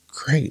say,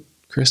 great,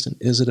 Kristen,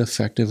 is it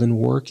effective and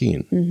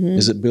working?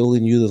 Is it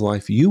building you the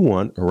life you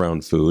want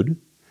around food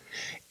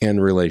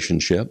and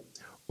relationship?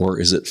 Or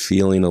is it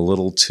feeling a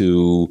little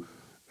too,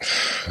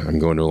 I'm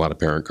going to a lot of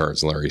parent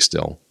cards, Larry,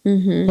 still.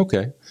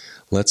 Okay,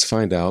 let's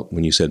find out,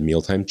 when you said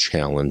mealtime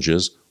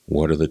challenges,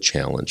 what are the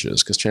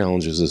challenges? Because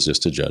challenges is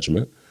just a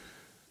judgment.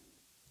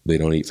 They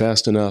don't eat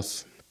fast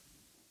enough,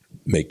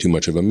 make too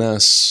much of a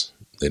mess,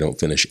 they don't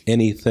finish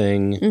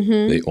anything,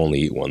 they only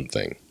eat one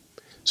thing.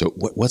 So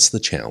what's the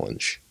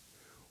challenge?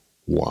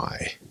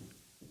 Why?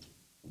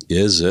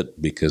 Is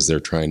it because they're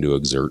trying to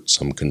exert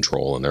some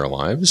control in their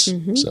lives?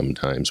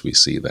 Sometimes we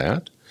see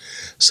that.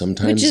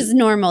 Sometimes, which is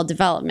normal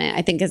development,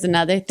 I think, is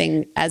another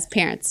thing as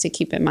parents to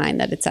keep in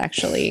mind, that it's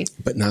actually.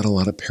 But not a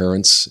lot of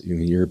parents,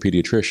 you're a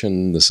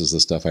pediatrician, this is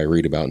the stuff I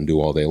read about and do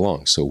all day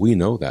long. So we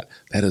know that.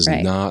 That is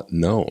not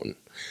known.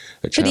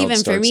 But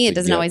even for me, it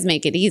doesn't always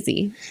make it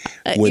easy.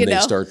 When they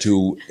start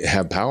to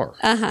have power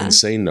and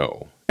say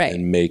no.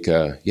 And make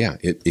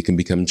it can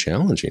become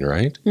challenging,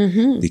 right?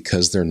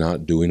 Because they're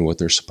not doing what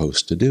they're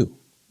supposed to do.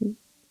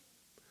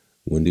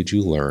 When did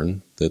you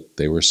learn that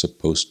they were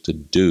supposed to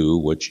do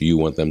what you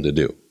want them to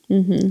do?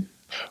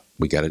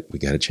 We got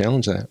to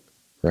challenge that,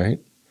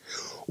 right?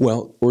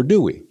 Well, or do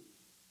we?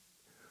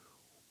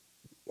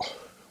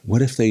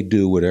 What if they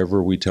do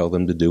whatever we tell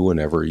them to do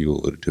whenever you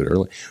alluded to it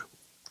earlier?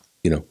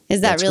 Is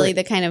that really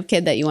the kind of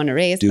kid that you want to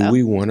raise? Do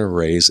we want to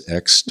raise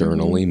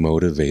externally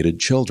motivated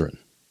children?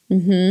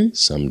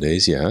 Some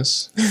days,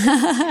 yes.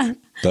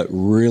 But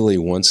really,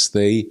 once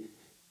they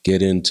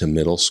get into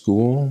middle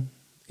school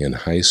and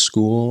high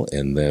school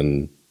and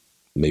then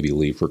maybe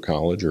leave for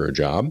college or a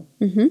job,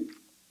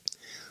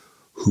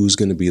 who's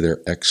going to be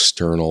their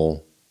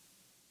external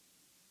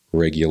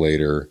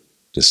regulator,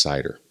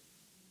 decider?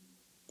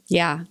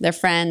 Yeah, their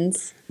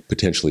friends.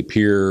 Potentially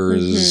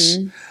peers.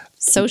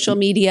 Social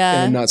media.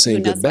 And I'm not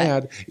saying good,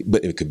 bad,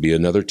 but it could be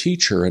another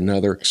teacher,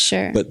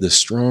 Sure. But the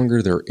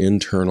stronger their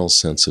internal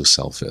sense of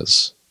self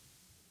is,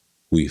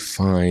 we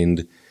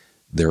find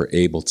they're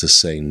able to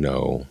say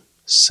no,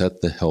 set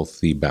the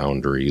healthy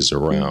boundaries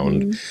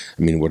around.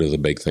 I mean, what are the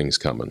big things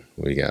coming?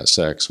 We got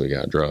sex, we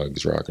got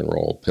drugs, rock and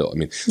roll, pill. I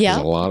mean, there's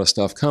a lot of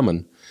stuff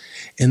coming.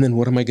 And then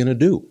what am I going to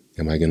do?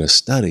 Am I going to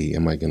study?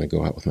 Am I going to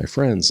go out with my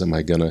friends? Am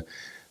I going to,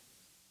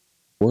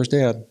 where's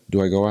Dad?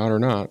 Do I go out or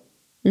not?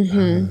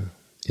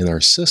 And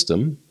our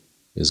system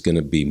is going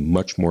to be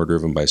much more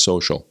driven by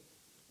social.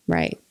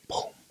 Right.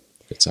 Boom.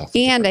 It's off.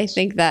 And I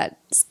think that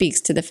speaks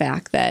to the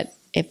fact that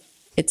if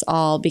it's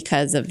all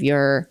because of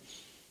your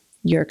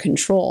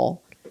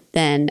control,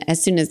 then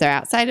as soon as they're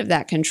outside of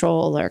that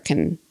control or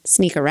can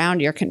sneak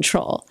around your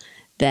control,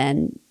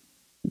 then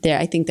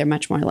I think they're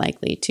much more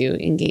likely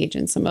to engage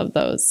in some of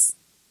those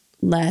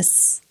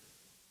less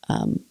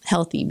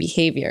healthy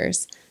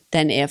behaviors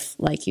than if,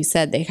 like you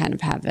said, they kind of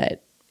have an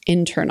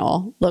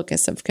internal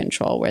locus of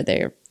control where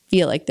they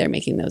feel like they're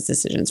making those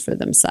decisions for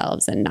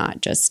themselves and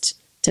not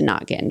just to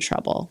not get in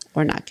trouble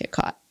or not get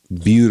caught.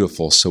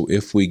 Beautiful. So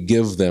if we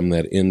give them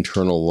that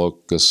internal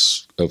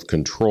locus of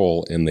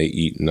control and they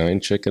eat 9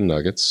 chicken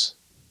nuggets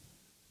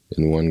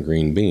and 1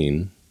 green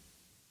bean,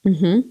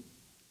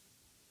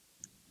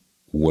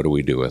 what do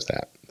we do with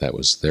that? That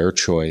was their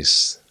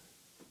choice.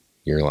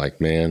 You're like,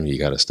 man, you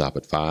got to stop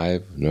at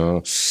 5.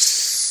 No.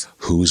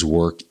 Whose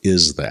work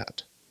is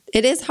that?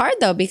 It is hard,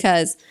 though,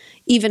 because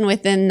even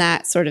within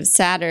that sort of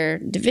sadder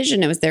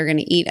division, it was they're going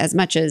to eat as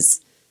much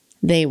as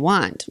they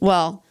want.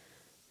 Well,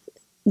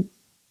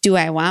 do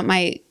I want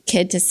my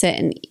kid to sit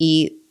and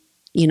eat,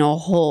 a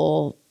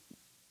whole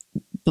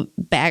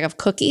bag of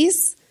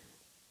cookies?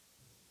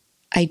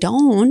 I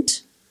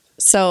don't.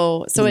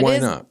 So it is. Why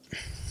not?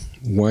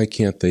 Why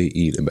can't they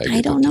eat a bag of cookies?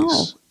 I don't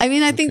know. I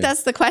mean, I think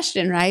that's the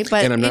question, right?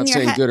 But and I'm not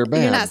saying good or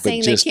bad. You're not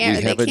saying they can't.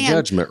 We have they a can,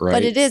 judgment, right?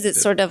 But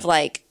it's sort of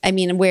like, I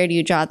mean, where do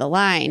you draw the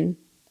line?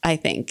 I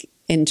think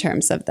in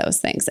terms of those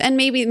things, and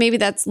maybe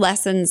that's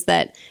lessons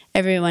that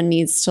everyone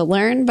needs to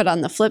learn. But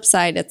on the flip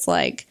side, it's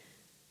like,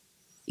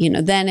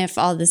 then if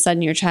all of a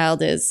sudden your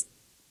child is,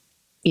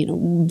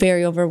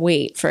 very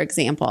overweight, for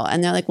example,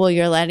 and they're like, well,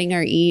 you're letting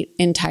her eat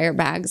entire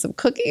bags of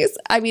cookies.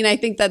 I mean, I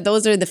think that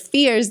those are the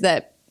fears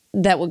that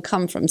would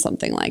come from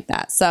something like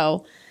that.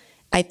 So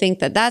I think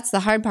that that's the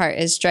hard part,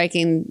 is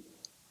striking.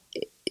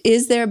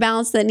 Is there a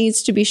balance that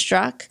needs to be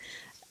struck?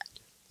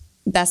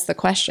 That's the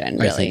question,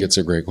 really. I think it's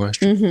a great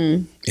question.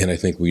 Mm-hmm. And I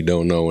think we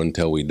don't know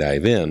until we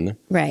dive in.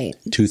 Right.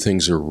 Two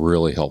things are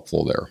really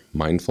helpful there.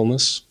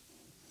 Mindfulness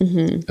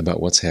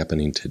about what's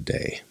happening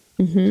today.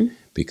 Mm-hmm.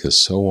 Because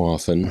so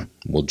often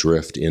we'll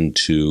drift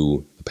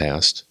into the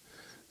past.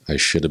 I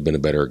should have been a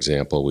better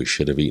example. We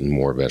should have eaten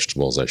more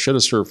vegetables. I should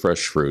have served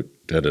fresh fruit.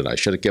 I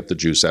should have kept the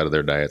juice out of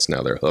their diets.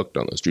 Now they're hooked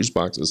on those juice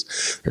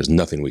boxes. There's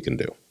nothing we can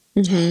do.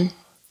 Mm-hmm.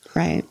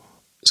 Right.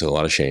 So a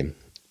lot of shame.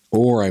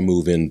 Or I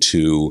move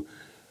into,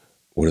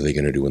 what are they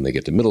going to do when they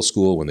get to middle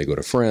school, when they go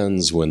to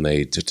friends, when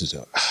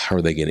how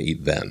are they going to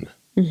eat then?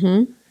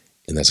 Mm-hmm.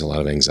 And that's a lot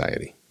of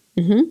anxiety.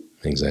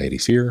 Mm-hmm. Anxiety,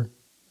 fear,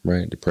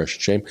 right?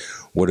 Depression, shame.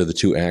 What are the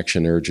two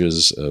action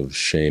urges of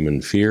shame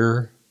and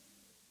fear?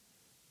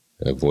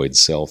 Avoid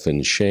self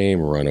in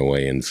shame, run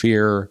away in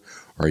fear.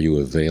 Are you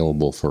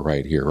available for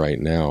right here, right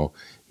now,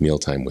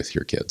 mealtime with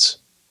your kids?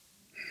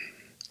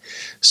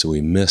 So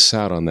we miss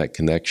out on that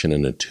connection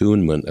and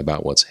attunement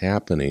about what's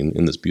happening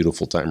in this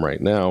beautiful time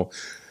right now.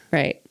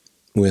 Right.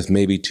 With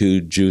maybe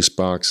 2 juice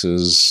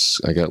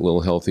boxes. I got a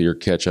little healthier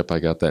ketchup. I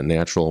got that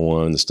natural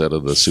one instead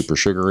of the super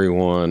sugary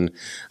one.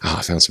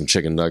 I found some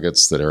chicken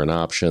nuggets that are an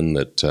option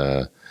that,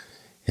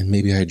 and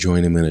maybe I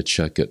join them in a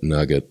chicken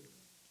nugget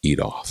eat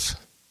off.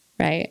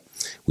 Right.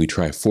 We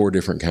try 4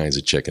 different kinds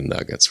of chicken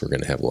nuggets. We're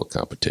going to have a little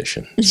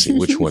competition. See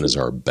which one is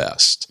our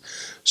best.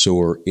 So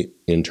we're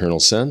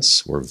internal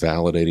sense. We're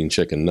validating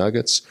chicken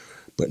nuggets,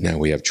 but now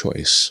we have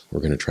choice.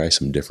 We're going to try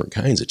some different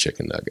kinds of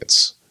chicken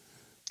nuggets.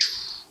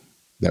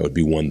 That would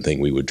be one thing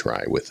we would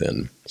try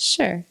within.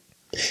 Sure.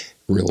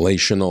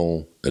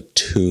 Relational,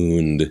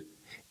 attuned,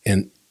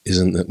 and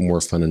isn't it more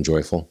fun and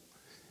joyful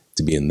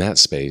to be in that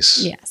space?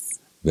 Yes.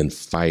 Than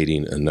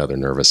fighting another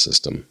nervous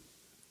system?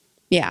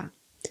 Yeah.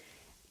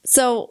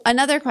 So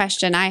another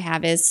question I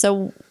have is,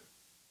 so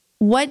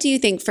what do you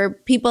think, for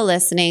people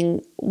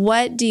listening,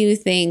 what do you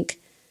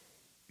think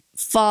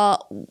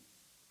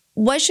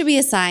what should be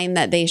a sign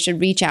that they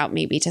should reach out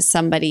maybe to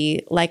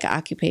somebody like an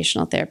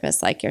occupational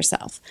therapist like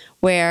yourself,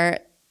 where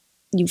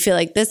you feel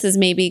like this has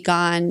maybe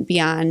gone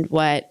beyond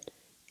what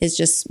is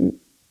just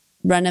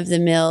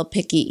run-of-the-mill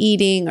picky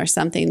eating, or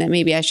something that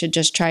maybe I should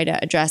just try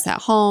to address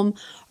at home?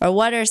 Or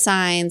what are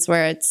signs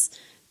where it's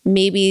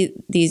maybe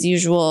these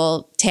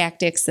usual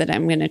tactics that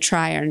I'm going to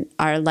try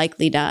are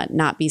likely to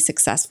not be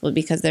successful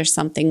because there's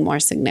something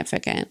more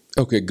significant?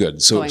 Okay,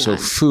 good. So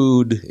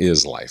food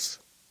is life.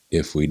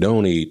 If we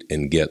don't eat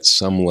and get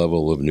some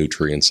level of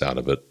nutrients out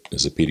of it,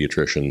 as a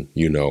pediatrician,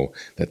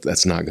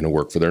 that's not going to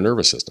work for their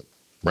nervous system,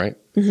 right?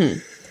 Mm-hmm.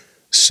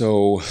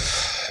 So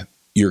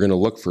you're going to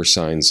look for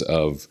signs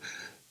of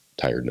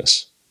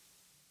tiredness,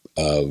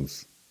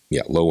 of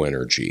low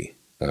energy,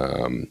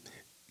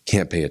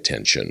 can't pay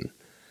attention,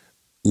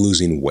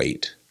 losing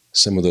weight,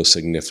 some of those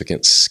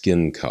significant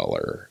skin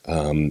color.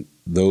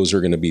 Those are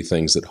going to be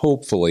things that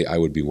hopefully I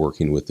would be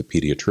working with the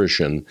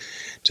pediatrician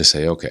to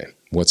say, okay,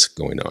 what's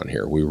going on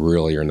here? We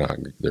really are not,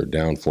 they're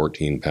down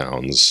 14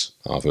 pounds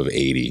off of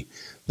 80.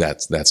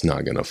 That's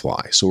not going to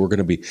fly. So we're going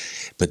to be,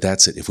 but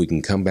that's it. If we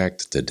can come back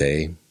to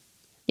today,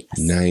 yes.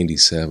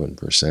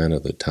 97%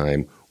 of the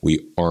time,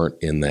 we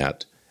aren't in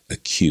that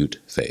acute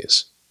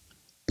phase.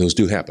 Those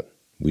do happen.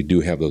 We do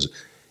have those.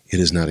 It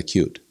is not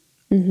acute.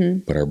 Mm-hmm.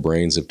 But our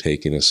brains have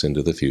taken us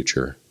into the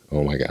future.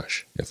 Oh my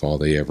gosh, if all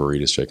they ever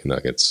eat is chicken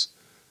nuggets,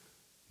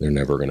 they're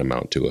never going to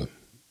mount to a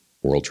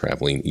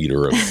world-traveling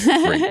eater of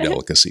great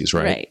delicacies,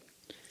 right? Right.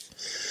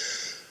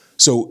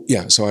 So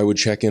I would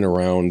check in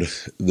around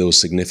those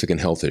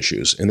significant health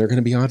issues, and they're going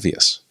to be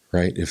obvious,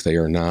 right? If they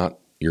are not,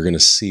 you're going to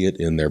see it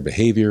in their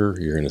behavior,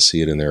 you're going to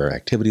see it in their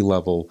activity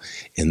level,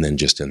 and then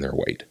just in their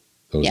weight.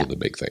 Those are the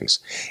big things.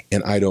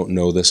 And I don't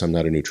know this, I'm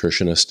not a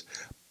nutritionist,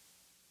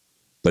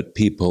 but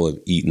people have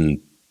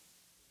eaten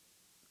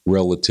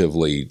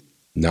relatively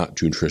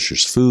not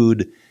nutritious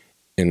food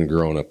and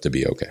grown up to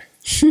be okay,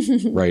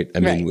 right? I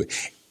mean,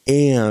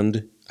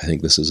 and I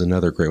think this is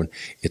another great one.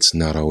 It's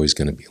not always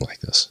going to be like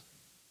this.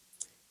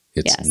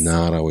 It's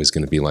not always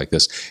going to be like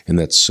this. And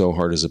that's so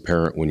hard as a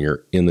parent when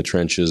you're in the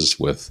trenches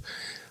with,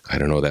 I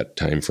don't know that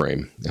time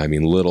frame. I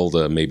mean, little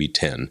to maybe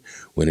 10,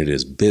 when it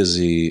is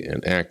busy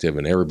and active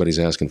and everybody's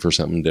asking for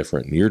something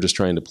different and you're just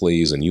trying to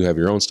please and you have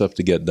your own stuff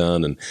to get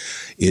done and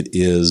it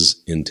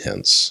is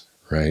intense,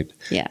 right?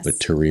 Yes. But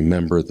to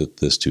remember that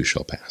this too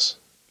shall pass.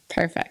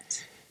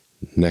 Perfect.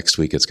 Next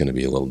week, it's going to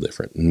be a little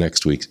different.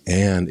 Next week,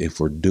 and if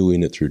we're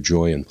doing it through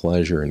joy and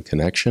pleasure and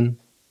connection,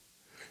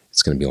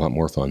 it's going to be a lot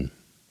more fun.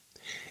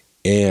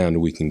 And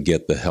we can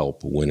get the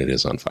help when it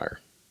is on fire.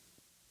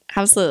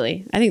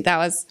 Absolutely. I think that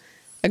was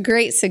a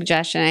great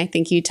suggestion. I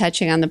think you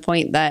touching on the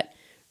point that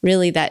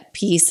really that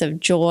piece of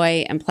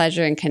joy and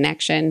pleasure and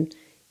connection,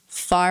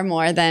 far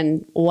more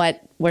than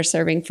what we're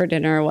serving for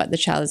dinner or what the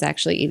child is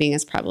actually eating,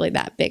 is probably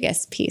that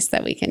biggest piece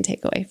that we can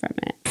take away from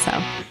it.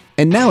 So.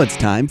 And now it's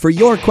time for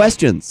your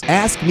questions.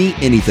 Ask Me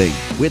Anything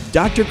with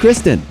Dr.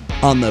 Kristen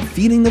on the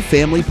Feeding the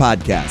Family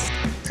podcast.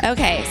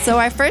 Okay, so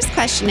our first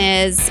question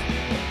is,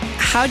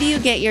 how do you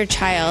get your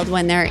child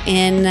when they're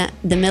in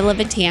the middle of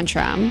a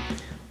tantrum?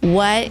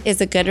 What is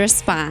a good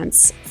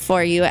response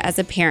for you as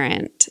a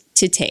parent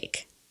to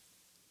take?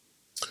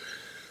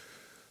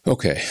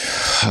 Okay,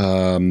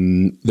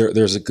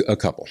 there's a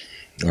couple.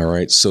 All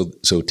right, so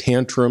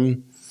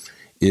tantrum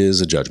is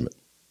a judgment.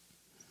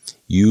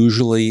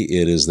 Usually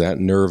it is that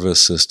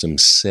nervous system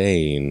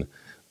saying,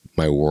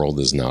 my world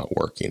is not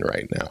working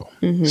right now.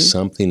 Mm-hmm.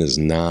 Something is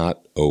not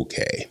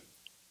okay.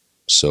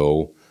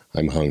 So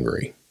I'm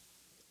hungry.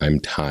 I'm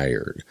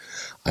tired.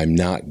 I'm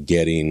not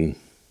getting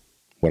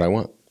what I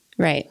want.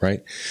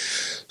 Right.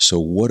 So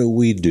what do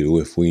we do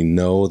if we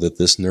know that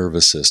this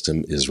nervous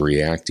system is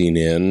reacting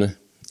in,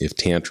 if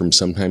tantrums,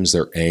 sometimes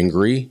they're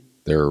angry,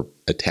 they're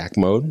attack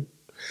mode.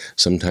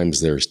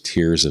 Sometimes there's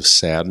tears of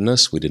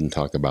sadness we didn't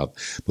talk about.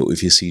 But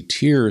if you see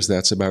tears,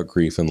 that's about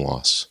grief and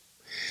loss.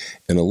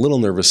 And a little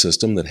nervous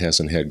system that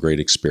hasn't had great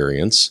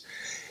experience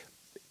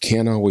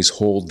can't always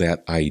hold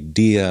that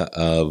idea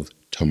of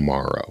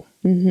tomorrow.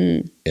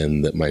 Mm-hmm.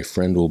 And that my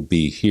friend will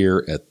be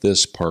here at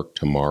this park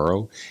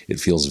tomorrow. It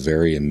feels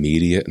very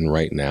immediate and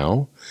right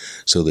now.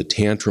 So the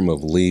tantrum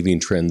of leaving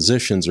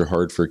transitions are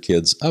hard for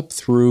kids up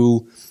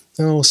through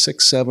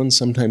 6, 7,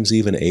 sometimes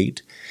even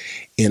 8.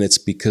 And it's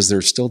because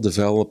they're still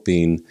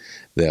developing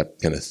that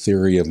kind of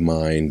theory of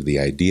mind, the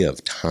idea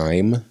of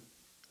time.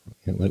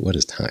 What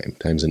is time?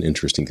 Time's an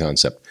interesting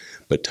concept.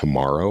 But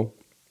tomorrow,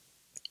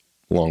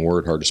 long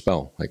word, hard to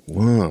spell. Like,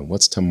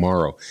 what's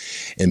tomorrow?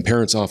 And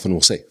parents often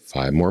will say,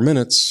 5 more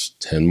minutes,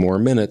 10 more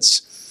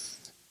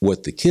minutes.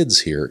 What the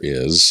kids hear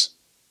is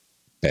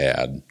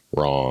bad,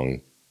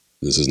 wrong,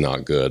 this is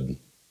not good.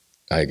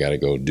 I got to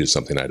go do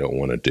something I don't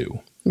want to do.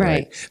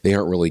 Right. They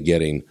aren't really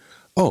getting,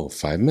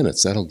 5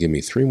 minutes, that'll give me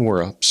 3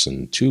 more ups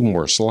and 2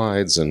 more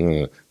slides.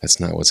 And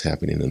that's not what's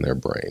happening in their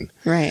brain.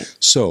 Right.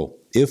 So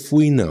if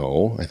we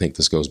know, I think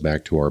this goes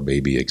back to our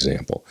baby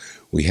example.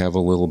 We have a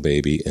little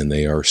baby and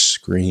they are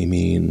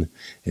screaming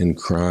and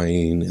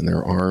crying and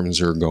their arms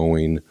are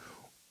going.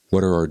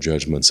 What are our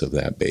judgments of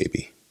that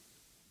baby?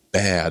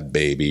 Bad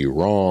baby,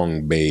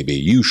 wrong baby,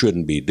 you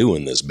shouldn't be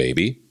doing this,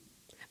 baby.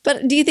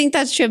 But do you think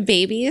that's true of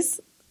babies?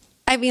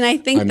 I mean, I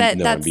think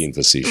that's... I'm being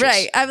facetious.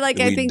 Right. I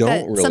think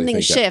that really something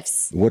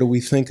shifts. What do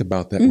we think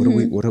about that?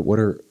 Mm-hmm. What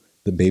are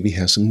the baby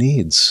has some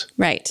needs.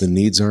 Right. The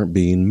needs aren't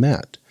being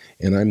met.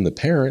 And I'm the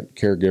parent,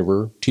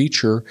 caregiver,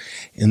 teacher,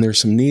 and there's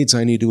some needs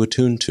I need to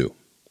attune to.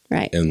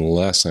 Right.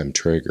 Unless I'm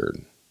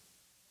triggered.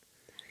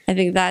 I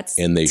think that's,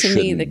 and they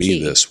shouldn't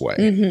be this way.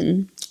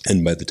 Mm-hmm.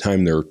 And by the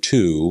time they're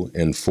 2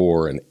 and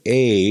 4 and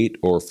 8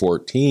 or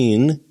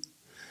 14,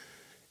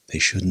 they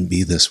shouldn't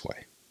be this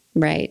way.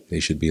 Right. They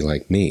should be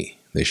like me.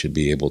 They should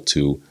be able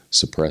to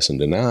suppress and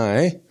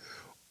deny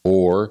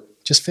or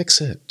just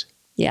fix it.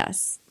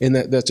 Yes. And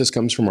that just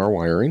comes from our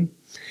wiring.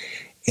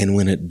 And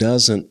when it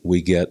doesn't,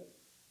 we get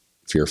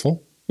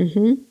fearful,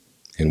 mm-hmm.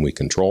 and we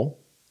control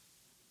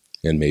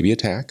and maybe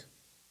attack,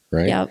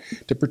 right? Yep.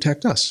 To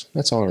protect us.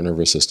 That's all our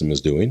nervous system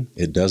is doing.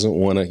 It doesn't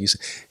want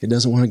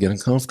to get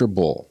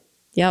uncomfortable.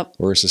 Yep.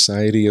 We're a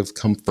society of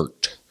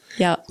comfort.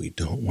 Yep. We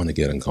don't want to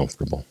get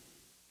uncomfortable.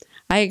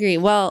 I agree.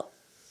 Well,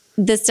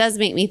 this does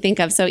make me think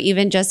of, so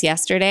even just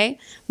yesterday,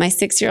 my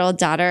 6-year-old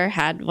daughter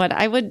had what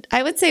I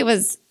would say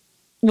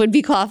would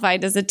be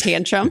qualified as a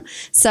tantrum.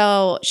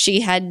 So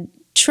she had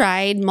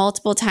tried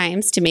multiple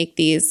times to make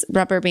these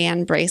rubber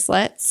band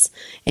bracelets,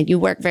 and you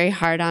work very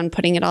hard on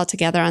putting it all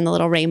together on the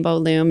little rainbow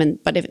loom.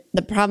 But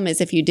the problem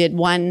is, if you did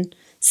one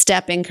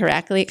step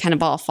incorrectly, it kind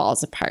of all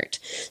falls apart.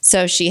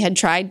 So she had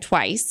tried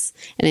twice,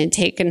 and it had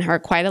taken her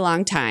quite a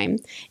long time.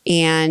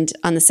 And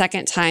on the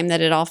second time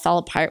that it all fell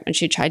apart, when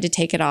she tried to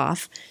take it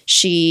off,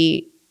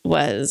 she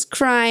was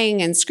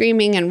crying and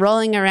screaming and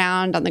rolling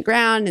around on the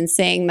ground and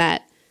saying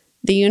that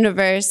the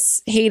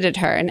universe hated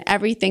her and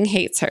everything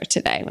hates her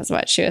today, was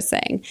what she was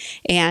saying.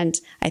 And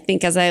I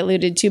think, as I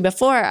alluded to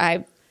before,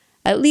 I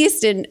at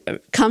least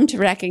come to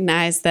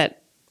recognize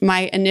that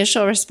my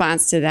initial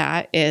response to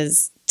that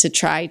is to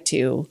try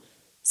to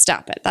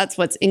stop it. That's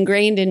what's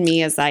ingrained in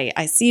me, is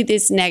I see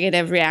this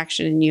negative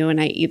reaction in you, and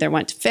I either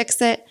want to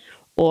fix it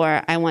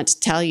or I want to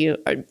tell you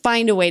or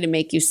find a way to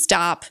make you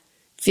stop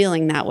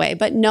feeling that way.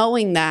 But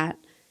knowing that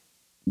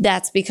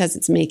that's because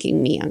it's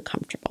making me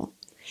uncomfortable.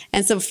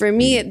 And so for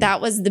me,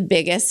 that was the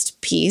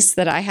biggest piece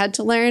that I had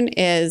to learn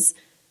is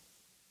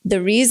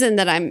the reason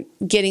that I'm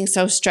getting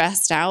so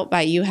stressed out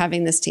by you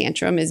having this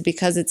tantrum is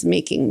because it's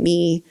making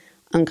me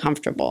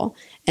uncomfortable.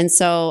 And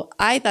so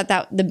I thought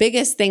that the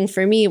biggest thing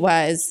for me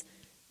was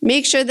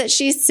make sure that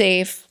she's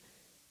safe,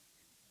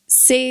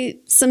 say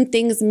some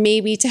things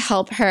maybe to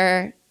help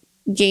her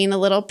gain a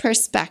little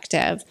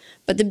perspective.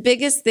 But the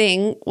biggest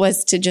thing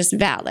was to just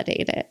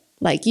validate it.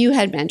 Like you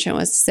had mentioned,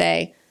 was to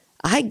say,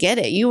 I get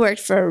it. You worked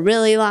for a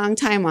really long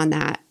time on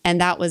that. And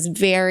that was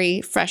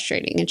very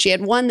frustrating. And she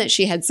had one that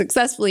she had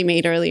successfully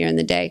made earlier in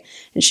the day.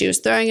 And she was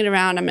throwing it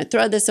around. I'm going to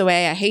throw this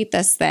away. I hate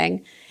this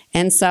thing.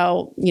 And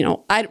so,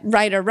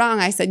 right or wrong,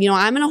 I said,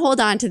 I'm going to hold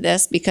on to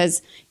this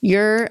because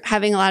you're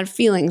having a lot of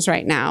feelings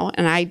right now.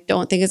 And I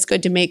don't think it's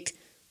good to make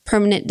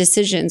permanent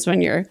decisions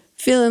when you're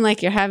feeling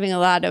like you're having a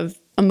lot of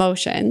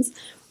emotions.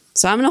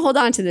 So I'm going to hold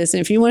on to this. And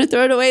if you want to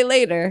throw it away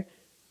later,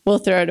 we'll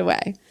throw it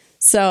away.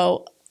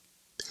 So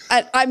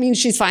I mean,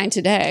 she's fine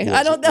today.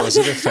 I don't know. Was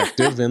it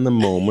effective in the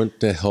moment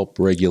to help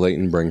regulate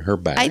and bring her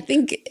back? I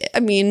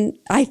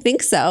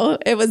think so.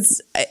 It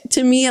was,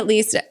 to me at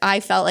least, I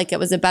felt like it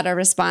was a better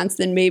response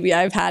than maybe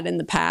I've had in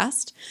the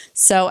past.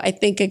 So I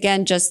think,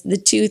 again, just the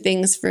two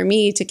things for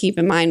me to keep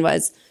in mind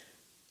was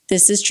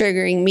this is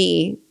triggering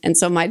me. And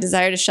so my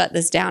desire to shut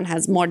this down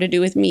has more to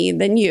do with me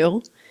than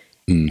you.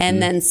 Mm-hmm.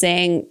 And then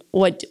saying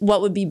what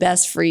would be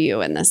best for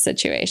you in this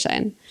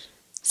situation.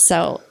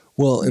 So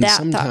well, and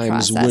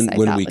sometimes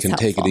when we can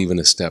take it even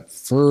a step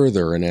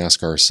further and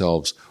ask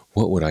ourselves,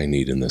 what would I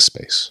need in this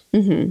space?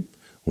 Mm-hmm.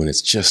 When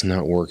it's just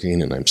not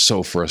working and I'm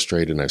so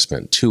frustrated and I've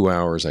spent 2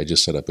 hours, I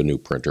just set up a new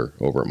printer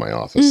over at my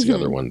office, the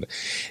other one,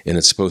 and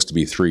it's supposed to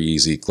be 3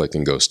 easy click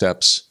and go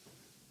steps.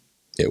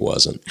 It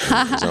wasn't.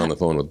 I was on the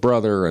phone with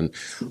brother and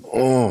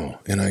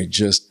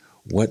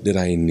what did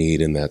I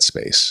need in that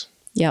space?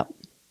 Yep.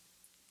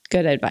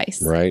 Good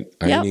advice. Right?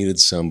 Yep. I needed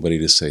somebody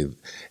to say,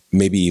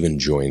 maybe even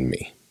join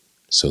me.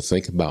 So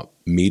think about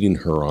meeting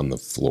her on the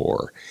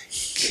floor,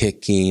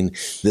 kicking.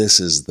 This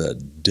is the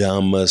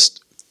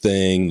dumbest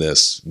thing,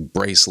 this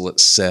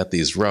bracelet set,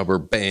 these rubber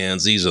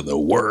bands, these are the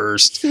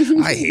worst.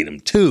 I hate them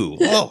too.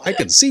 Oh, I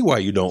can see why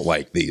you don't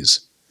like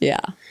these.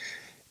 Yeah.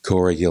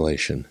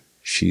 Co-regulation.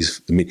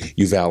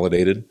 You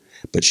validated,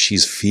 but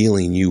she's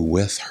feeling you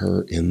with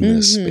her in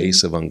this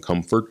space of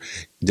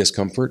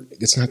discomfort.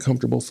 It's not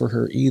comfortable for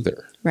her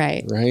either.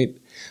 Right. Right?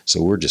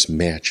 So we're just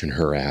matching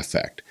her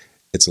affect.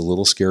 It's a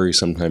little scary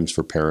sometimes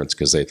for parents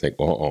because they think,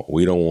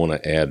 we don't want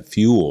to add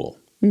fuel.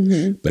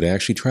 Mm-hmm. But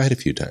actually try it a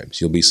few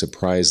times. You'll be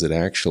surprised that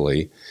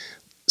actually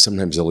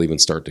sometimes they'll even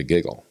start to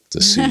giggle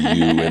to see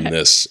you in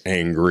this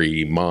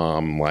angry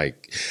mom,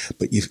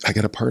 but I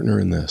got a partner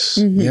in this.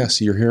 Mm-hmm.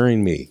 Yes, you're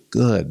hearing me.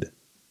 Good.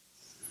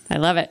 I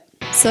love it.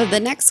 So the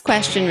next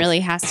question really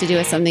has to do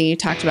with something you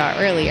talked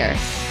about earlier.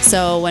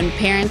 So when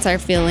parents are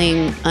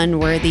feeling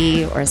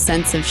unworthy or a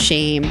sense of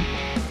shame,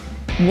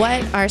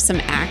 what are some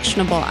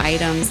actionable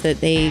items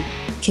that they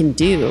can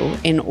do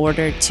in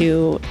order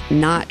to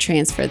not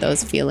transfer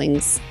those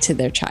feelings to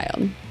their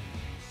child?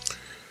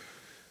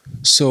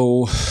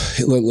 So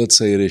let's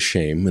say it is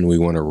shame and we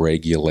want to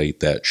regulate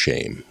that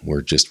shame.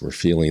 We're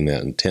feeling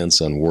that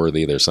intense,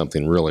 unworthy. There's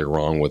something really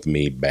wrong with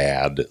me,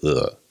 bad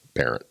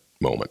parent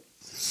moment.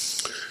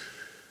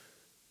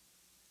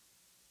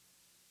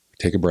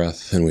 Take a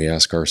breath and we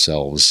ask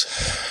ourselves,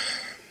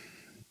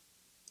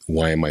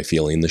 why am I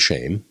feeling the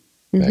shame?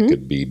 That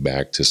could be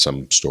back to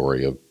some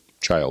story of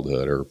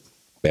childhood or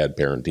bad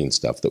parenting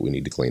stuff that we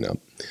need to clean up.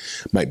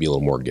 Might be a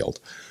little more guilt.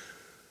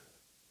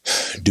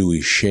 Do we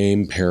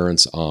shame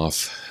parents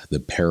off the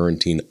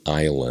parenting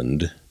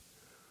island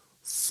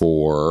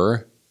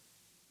for...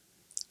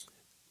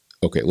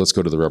 Okay, let's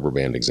go to the rubber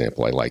band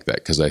example. I like that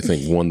because I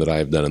think one that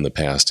I've done in the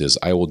past is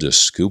I will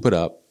just scoop it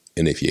up,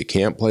 and if you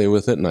can't play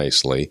with it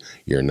nicely,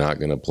 you're not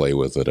going to play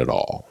with it at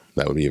all.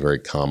 That would be a very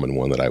common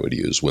one that I would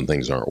use when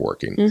things aren't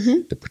working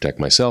to protect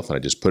myself. And I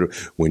just put it,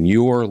 when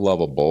you are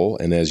lovable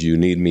and as you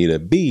need me to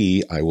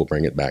be, I will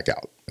bring it back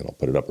out. And I'll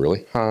put it up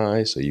really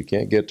high so you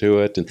can't get to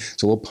it. And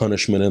it's a little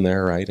punishment in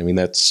there, right? I mean,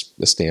 that's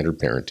a standard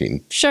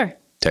parenting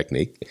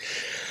technique.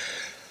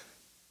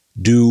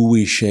 Do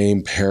we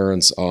shame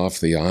parents off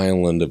the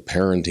island of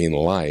parenting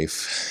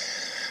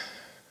life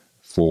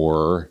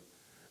for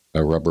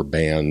a rubber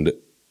band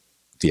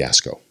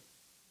fiasco?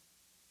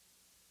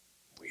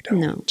 We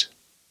don't. No.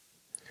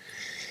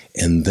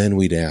 And then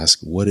we'd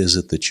ask, what is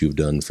it that you've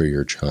done for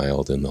your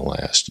child in the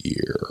last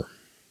year?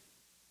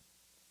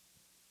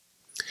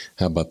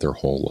 How about their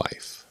whole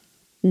life?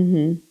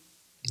 Mm-hmm.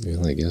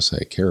 Well, I guess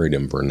I carried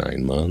him for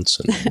 9 months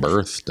and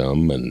birthed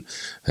him, and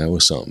that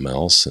was something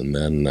else. And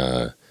then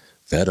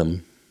fed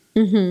him,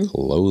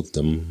 clothed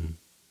him,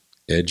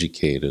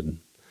 educated,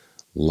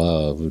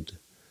 loved,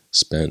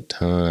 spent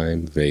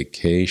time,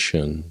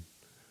 vacation,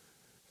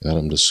 got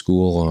him to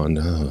school on,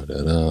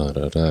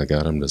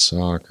 got him to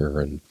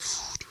soccer, and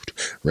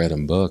read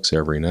them books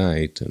every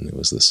night, and it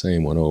was the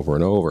same one over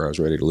and over. I was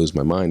ready to lose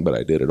my mind, but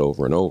I did it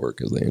over and over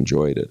because they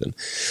enjoyed it. And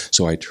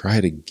so I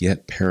try to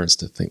get parents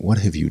to think, what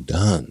have you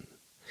done?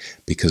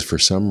 Because for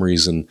some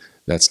reason,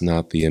 that's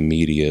not the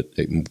immediate,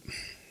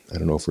 I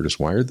don't know if we're just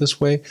wired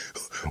this way.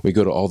 We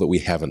go to all that we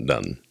haven't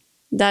done.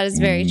 That is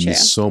very true.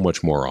 So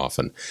much more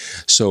often.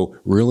 So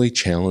really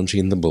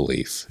challenging the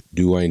belief,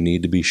 do I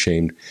need to be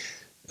shamed?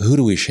 Who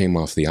do we shame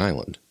off the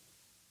island?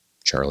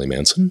 Charlie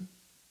Manson?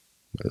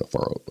 I don't know if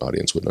our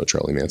audience would know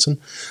Charlie Manson.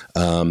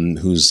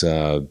 Who's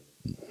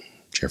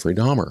Jeffrey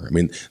Dahmer? I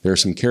mean, there are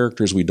some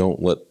characters we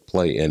don't let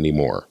play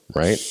anymore,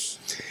 right?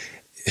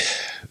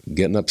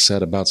 Getting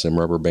upset about some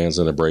rubber bands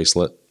and a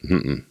bracelet?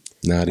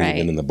 Not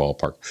even in the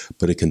ballpark.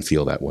 But it can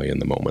feel that way in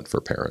the moment for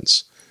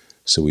parents.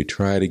 So we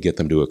try to get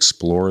them to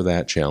explore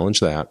that, challenge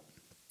that,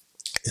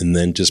 and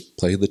then just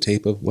play the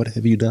tape of what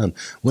have you done?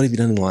 What have you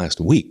done in the last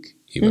week,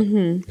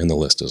 even? And the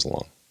list is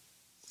long.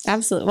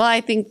 Absolutely. Well, I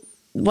think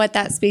what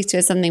that speaks to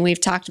is something we've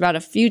talked about a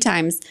few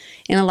times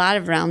in a lot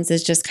of realms,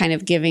 is just kind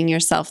of giving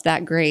yourself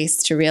that grace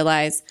to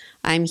realize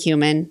I'm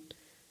human.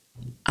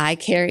 I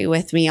carry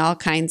with me all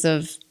kinds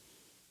of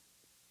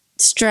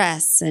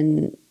stress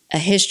and a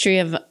history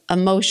of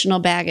emotional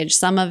baggage,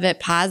 some of it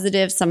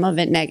positive, some of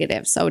it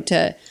negative. So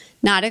to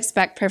not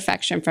expect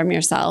perfection from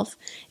yourself.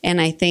 And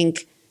I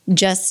think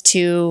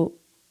the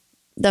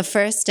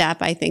first step,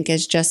 I think,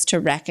 is just to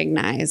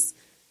recognize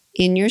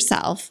in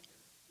yourself,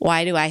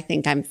 why do I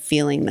think I'm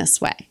feeling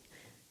this way?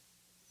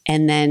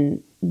 And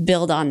then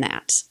build on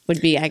that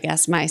would be, I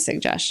guess, my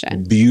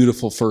suggestion.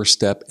 Beautiful first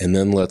step. And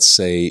then let's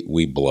say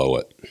we blow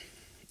it.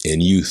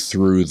 And you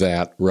threw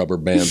that rubber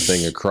band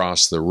thing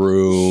across the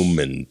room,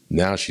 and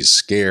now she's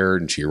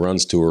scared and she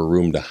runs to her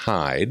room to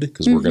hide,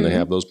 because we're going to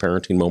have those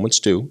parenting moments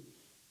too.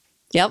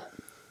 Yep.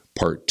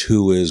 Part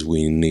 2 is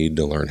we need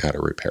to learn how to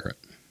repair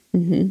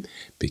it.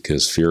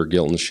 Because fear,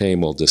 guilt, and shame,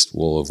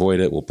 we'll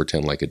avoid it. We'll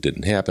pretend like it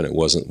didn't happen. It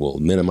wasn't. We'll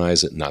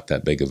minimize it. Not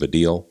that big of a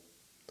deal.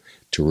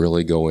 To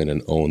really go in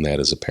and own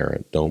that as a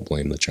parent. Don't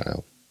blame the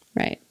child.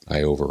 Right.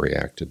 I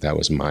overreacted. That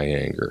was my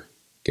anger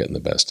getting the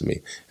best of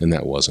me. And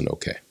that wasn't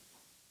okay.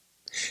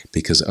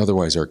 Because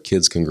otherwise our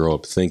kids can grow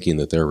up thinking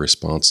that they're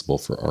responsible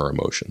for our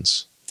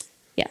emotions.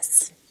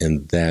 Yes.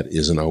 And that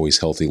isn't always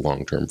healthy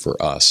long-term for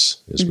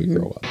us as we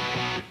grow up.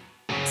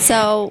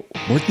 So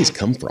where'd these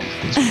come from?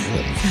 These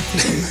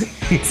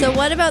are good. So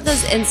what about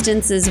those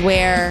instances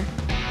where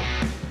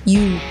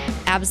you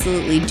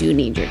absolutely do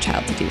need your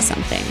child to do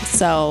something?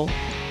 So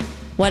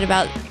what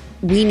about,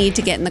 we need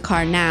to get in the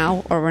car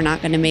now, or we're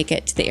not going to make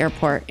it to the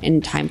airport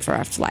in time for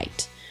our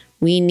flight.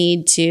 You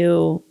need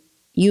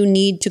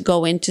to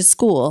go into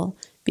school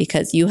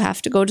because you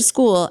have to go to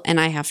school and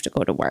I have to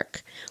go to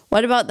work.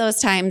 What about those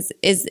times?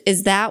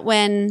 Is that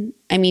when,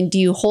 do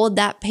you hold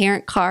that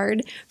parent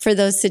card for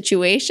those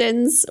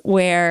situations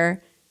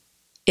where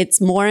it's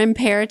more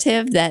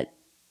imperative that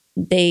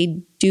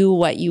they do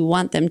what you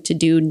want them to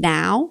do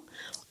now?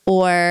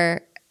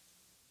 Or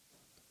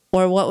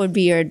what would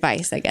be your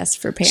advice, I guess,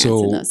 for parents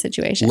in those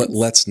situations?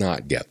 Let's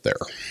not get there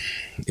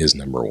is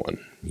number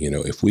one.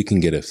 If we can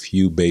get a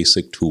few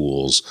basic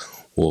tools,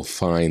 we'll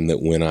find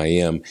that when I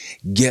am,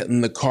 get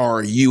in the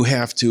car,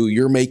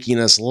 you're making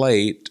us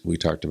late. We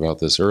talked about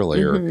this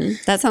earlier.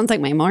 That sounds like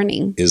my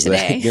morning Is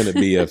today. that going to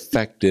be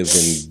effective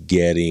in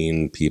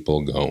getting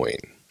people going?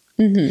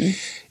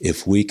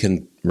 If we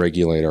can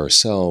regulate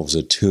ourselves,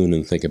 attune,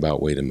 and think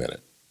about, wait a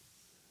minute,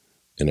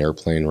 an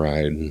airplane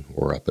ride,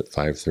 we're up at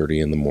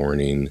 5:30 in the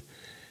morning,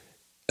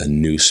 a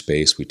new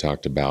space. We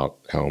talked about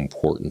how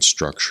important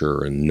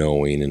structure and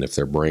knowing, and if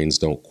their brains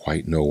don't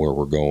quite know where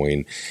we're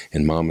going,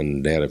 and mom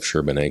and dad have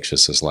sure been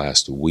anxious this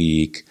last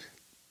week,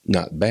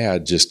 not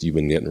bad, just you've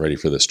been getting ready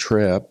for this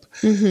trip.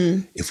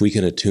 If we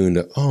can attune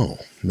to,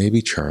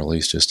 maybe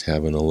Charlie's just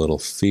having a little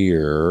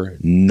fear.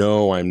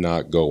 No, I'm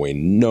not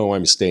going. No,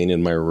 I'm staying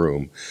in my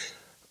room.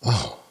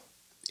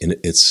 And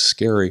it's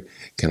scary.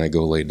 Can I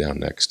go lay down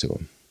next to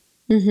him?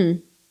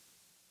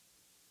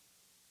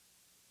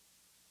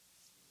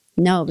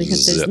 No,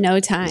 because there's no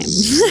time.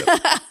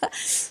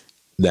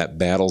 That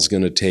battle's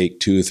going to take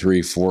 2,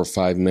 3, 4,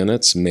 5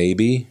 minutes,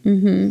 maybe.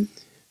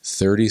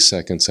 30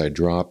 seconds, I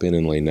drop in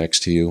and lay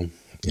next to you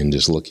and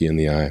just look you in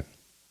the eye.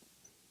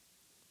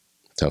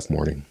 Tough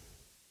morning.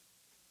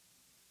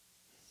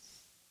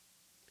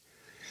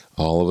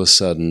 All of a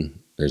sudden,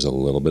 there's a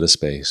little bit of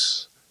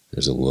space.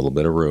 There's a little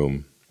bit of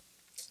room.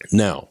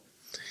 Now,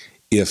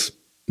 if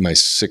my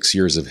 6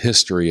 years of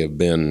history have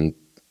been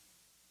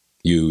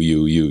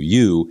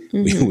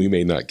we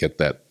may not get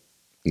that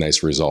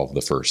nice resolve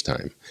the first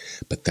time.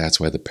 But that's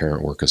why the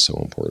parent work is so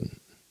important.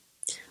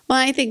 Well,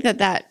 I think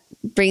that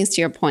brings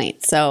to your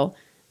point. So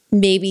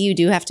maybe you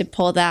do have to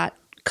pull that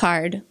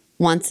card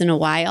once in a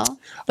while.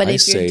 But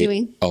if you're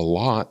doing a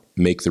lot,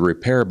 make the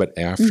repair. But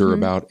after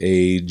about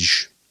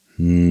age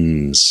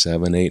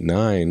 7, 8,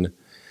 9,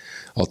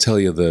 I'll tell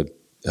you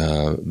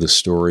the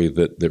story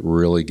that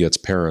really gets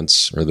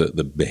parents, or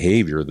the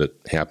behavior that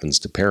happens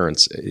to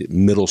parents,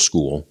 middle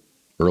school,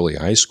 early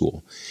high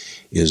school,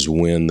 is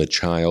when the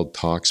child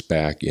talks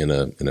back in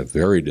a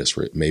very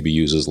maybe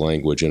uses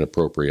language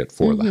inappropriate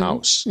for the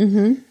house.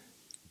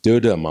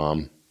 Duh,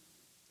 Mom.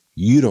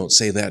 You don't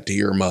say that to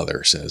your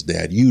mother, says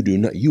Dad. You do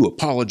not. You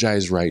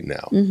apologize right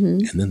now.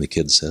 And then the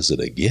kid says it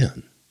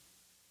again.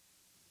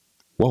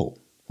 Whoa,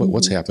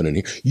 what's happening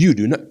here? You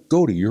do not.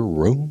 Go to your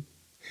room.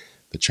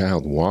 The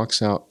child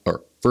walks out,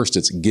 or first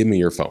it's give me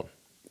your phone.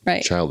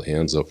 Right. The child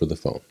hands over the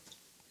phone.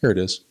 Here it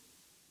is.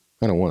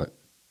 I don't want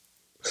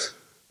it.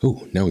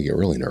 Ooh, now we get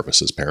really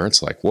nervous as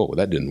parents. Like, whoa,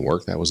 that didn't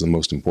work. That was the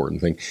most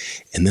important thing.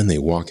 And then they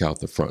walk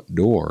out the front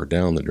door,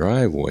 down the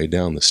driveway,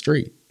 down the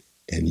street.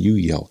 And you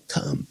yell,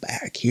 come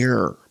back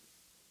here.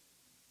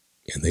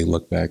 And they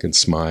look back and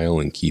smile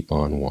and keep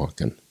on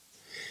walking.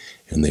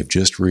 And they've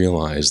just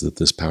realized that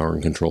this power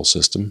and control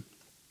system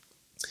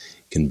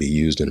can be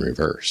used in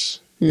reverse.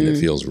 And it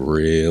feels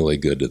really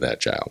good to that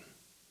child.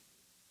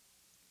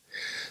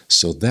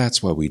 So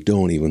that's why we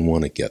don't even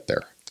want to get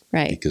there.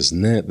 Right. Because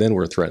then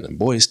we're threatening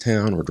Boys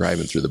Town. We're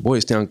driving through the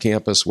Boys Town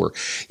campus where,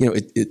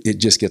 it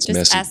just gets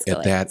messy escalates.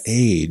 At that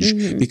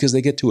age because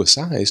they get to a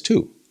size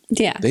too.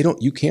 Yeah.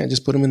 You can't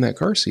just put them in that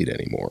car seat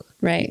anymore.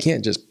 Right. You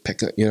can't just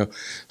pick up,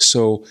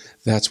 So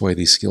that's why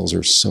these skills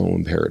are so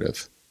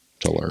imperative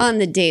to learn. On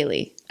the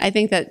daily. I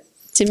think that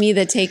to me,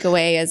 the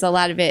takeaway is a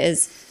lot of it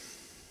is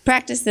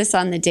practice this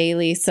on the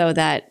daily so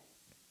that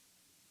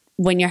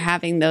when you're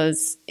having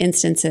those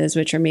instances,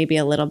 which are maybe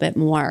a little bit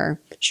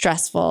more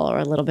stressful or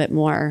a little bit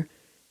more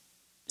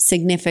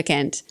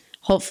significant,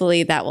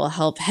 hopefully that will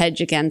help hedge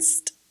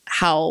against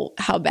how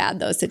bad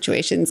those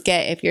situations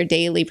get if your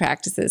daily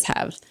practices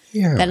have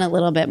been a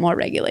little bit more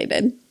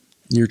regulated.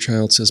 Your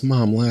child says,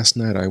 Mom, last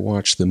night I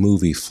watched the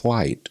movie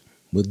Flight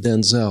with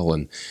Denzel,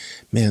 and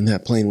man,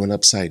 that plane went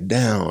upside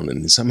down,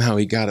 and somehow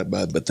he got it,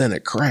 but then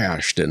it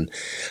crashed, and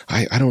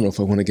I don't know if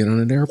I want to get on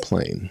an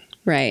airplane.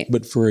 Right.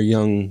 But for a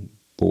young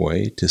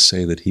boy to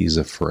say that he's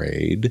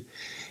afraid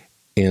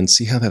and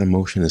see how that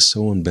emotion is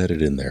so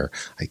embedded in there.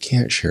 I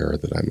can't share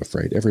that I'm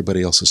afraid.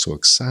 Everybody else is so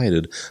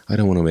excited. I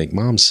don't want to make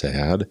Mom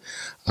sad.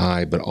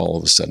 But all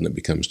of a sudden it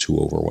becomes too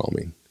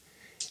overwhelming.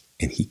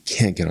 And he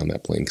can't get on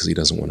that plane because he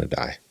doesn't want to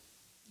die.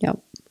 Yep.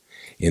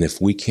 And if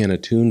we can't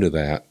attune to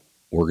that,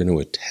 we're going to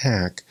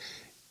attack.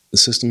 The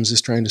system's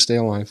just trying to stay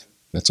alive.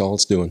 That's all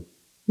it's doing.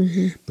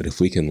 But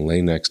if we can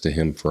lay next to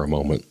him for a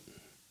moment,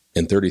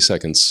 in 30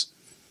 seconds,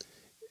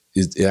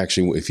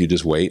 actually, if you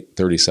just wait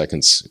 30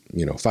 seconds,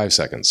 5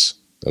 seconds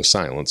of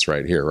silence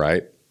right here,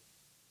 right?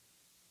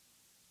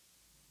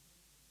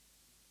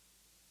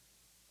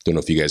 Don't know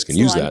if you guys can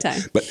use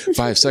that, but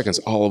 5 seconds,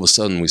 all of a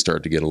sudden we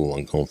start to get a little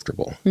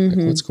uncomfortable. Like,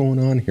 what's going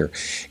on here?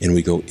 And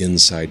we go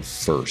inside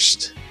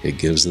first. It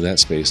gives that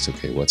space to,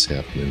 okay, what's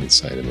happening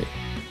inside of me?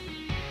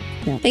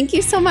 Yeah. Thank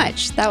you so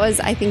much. That was,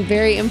 I think,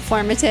 very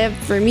informative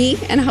for me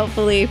and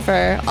hopefully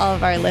for all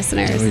of our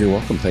listeners. Oh, you're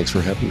welcome. Thanks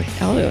for having me.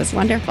 Oh, it was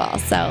wonderful.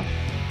 So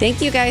thank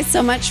you guys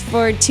so much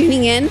for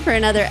tuning in for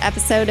another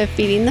episode of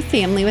Feeding the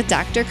Family with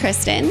Dr.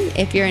 Kristen.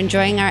 If you're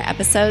enjoying our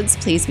episodes,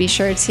 please be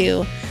sure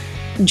to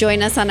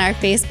join us on our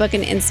Facebook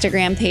and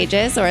Instagram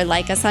pages or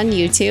like us on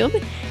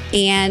YouTube.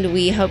 And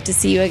we hope to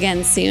see you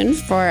again soon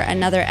for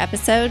another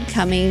episode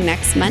coming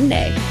next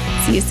Monday.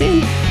 See you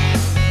soon.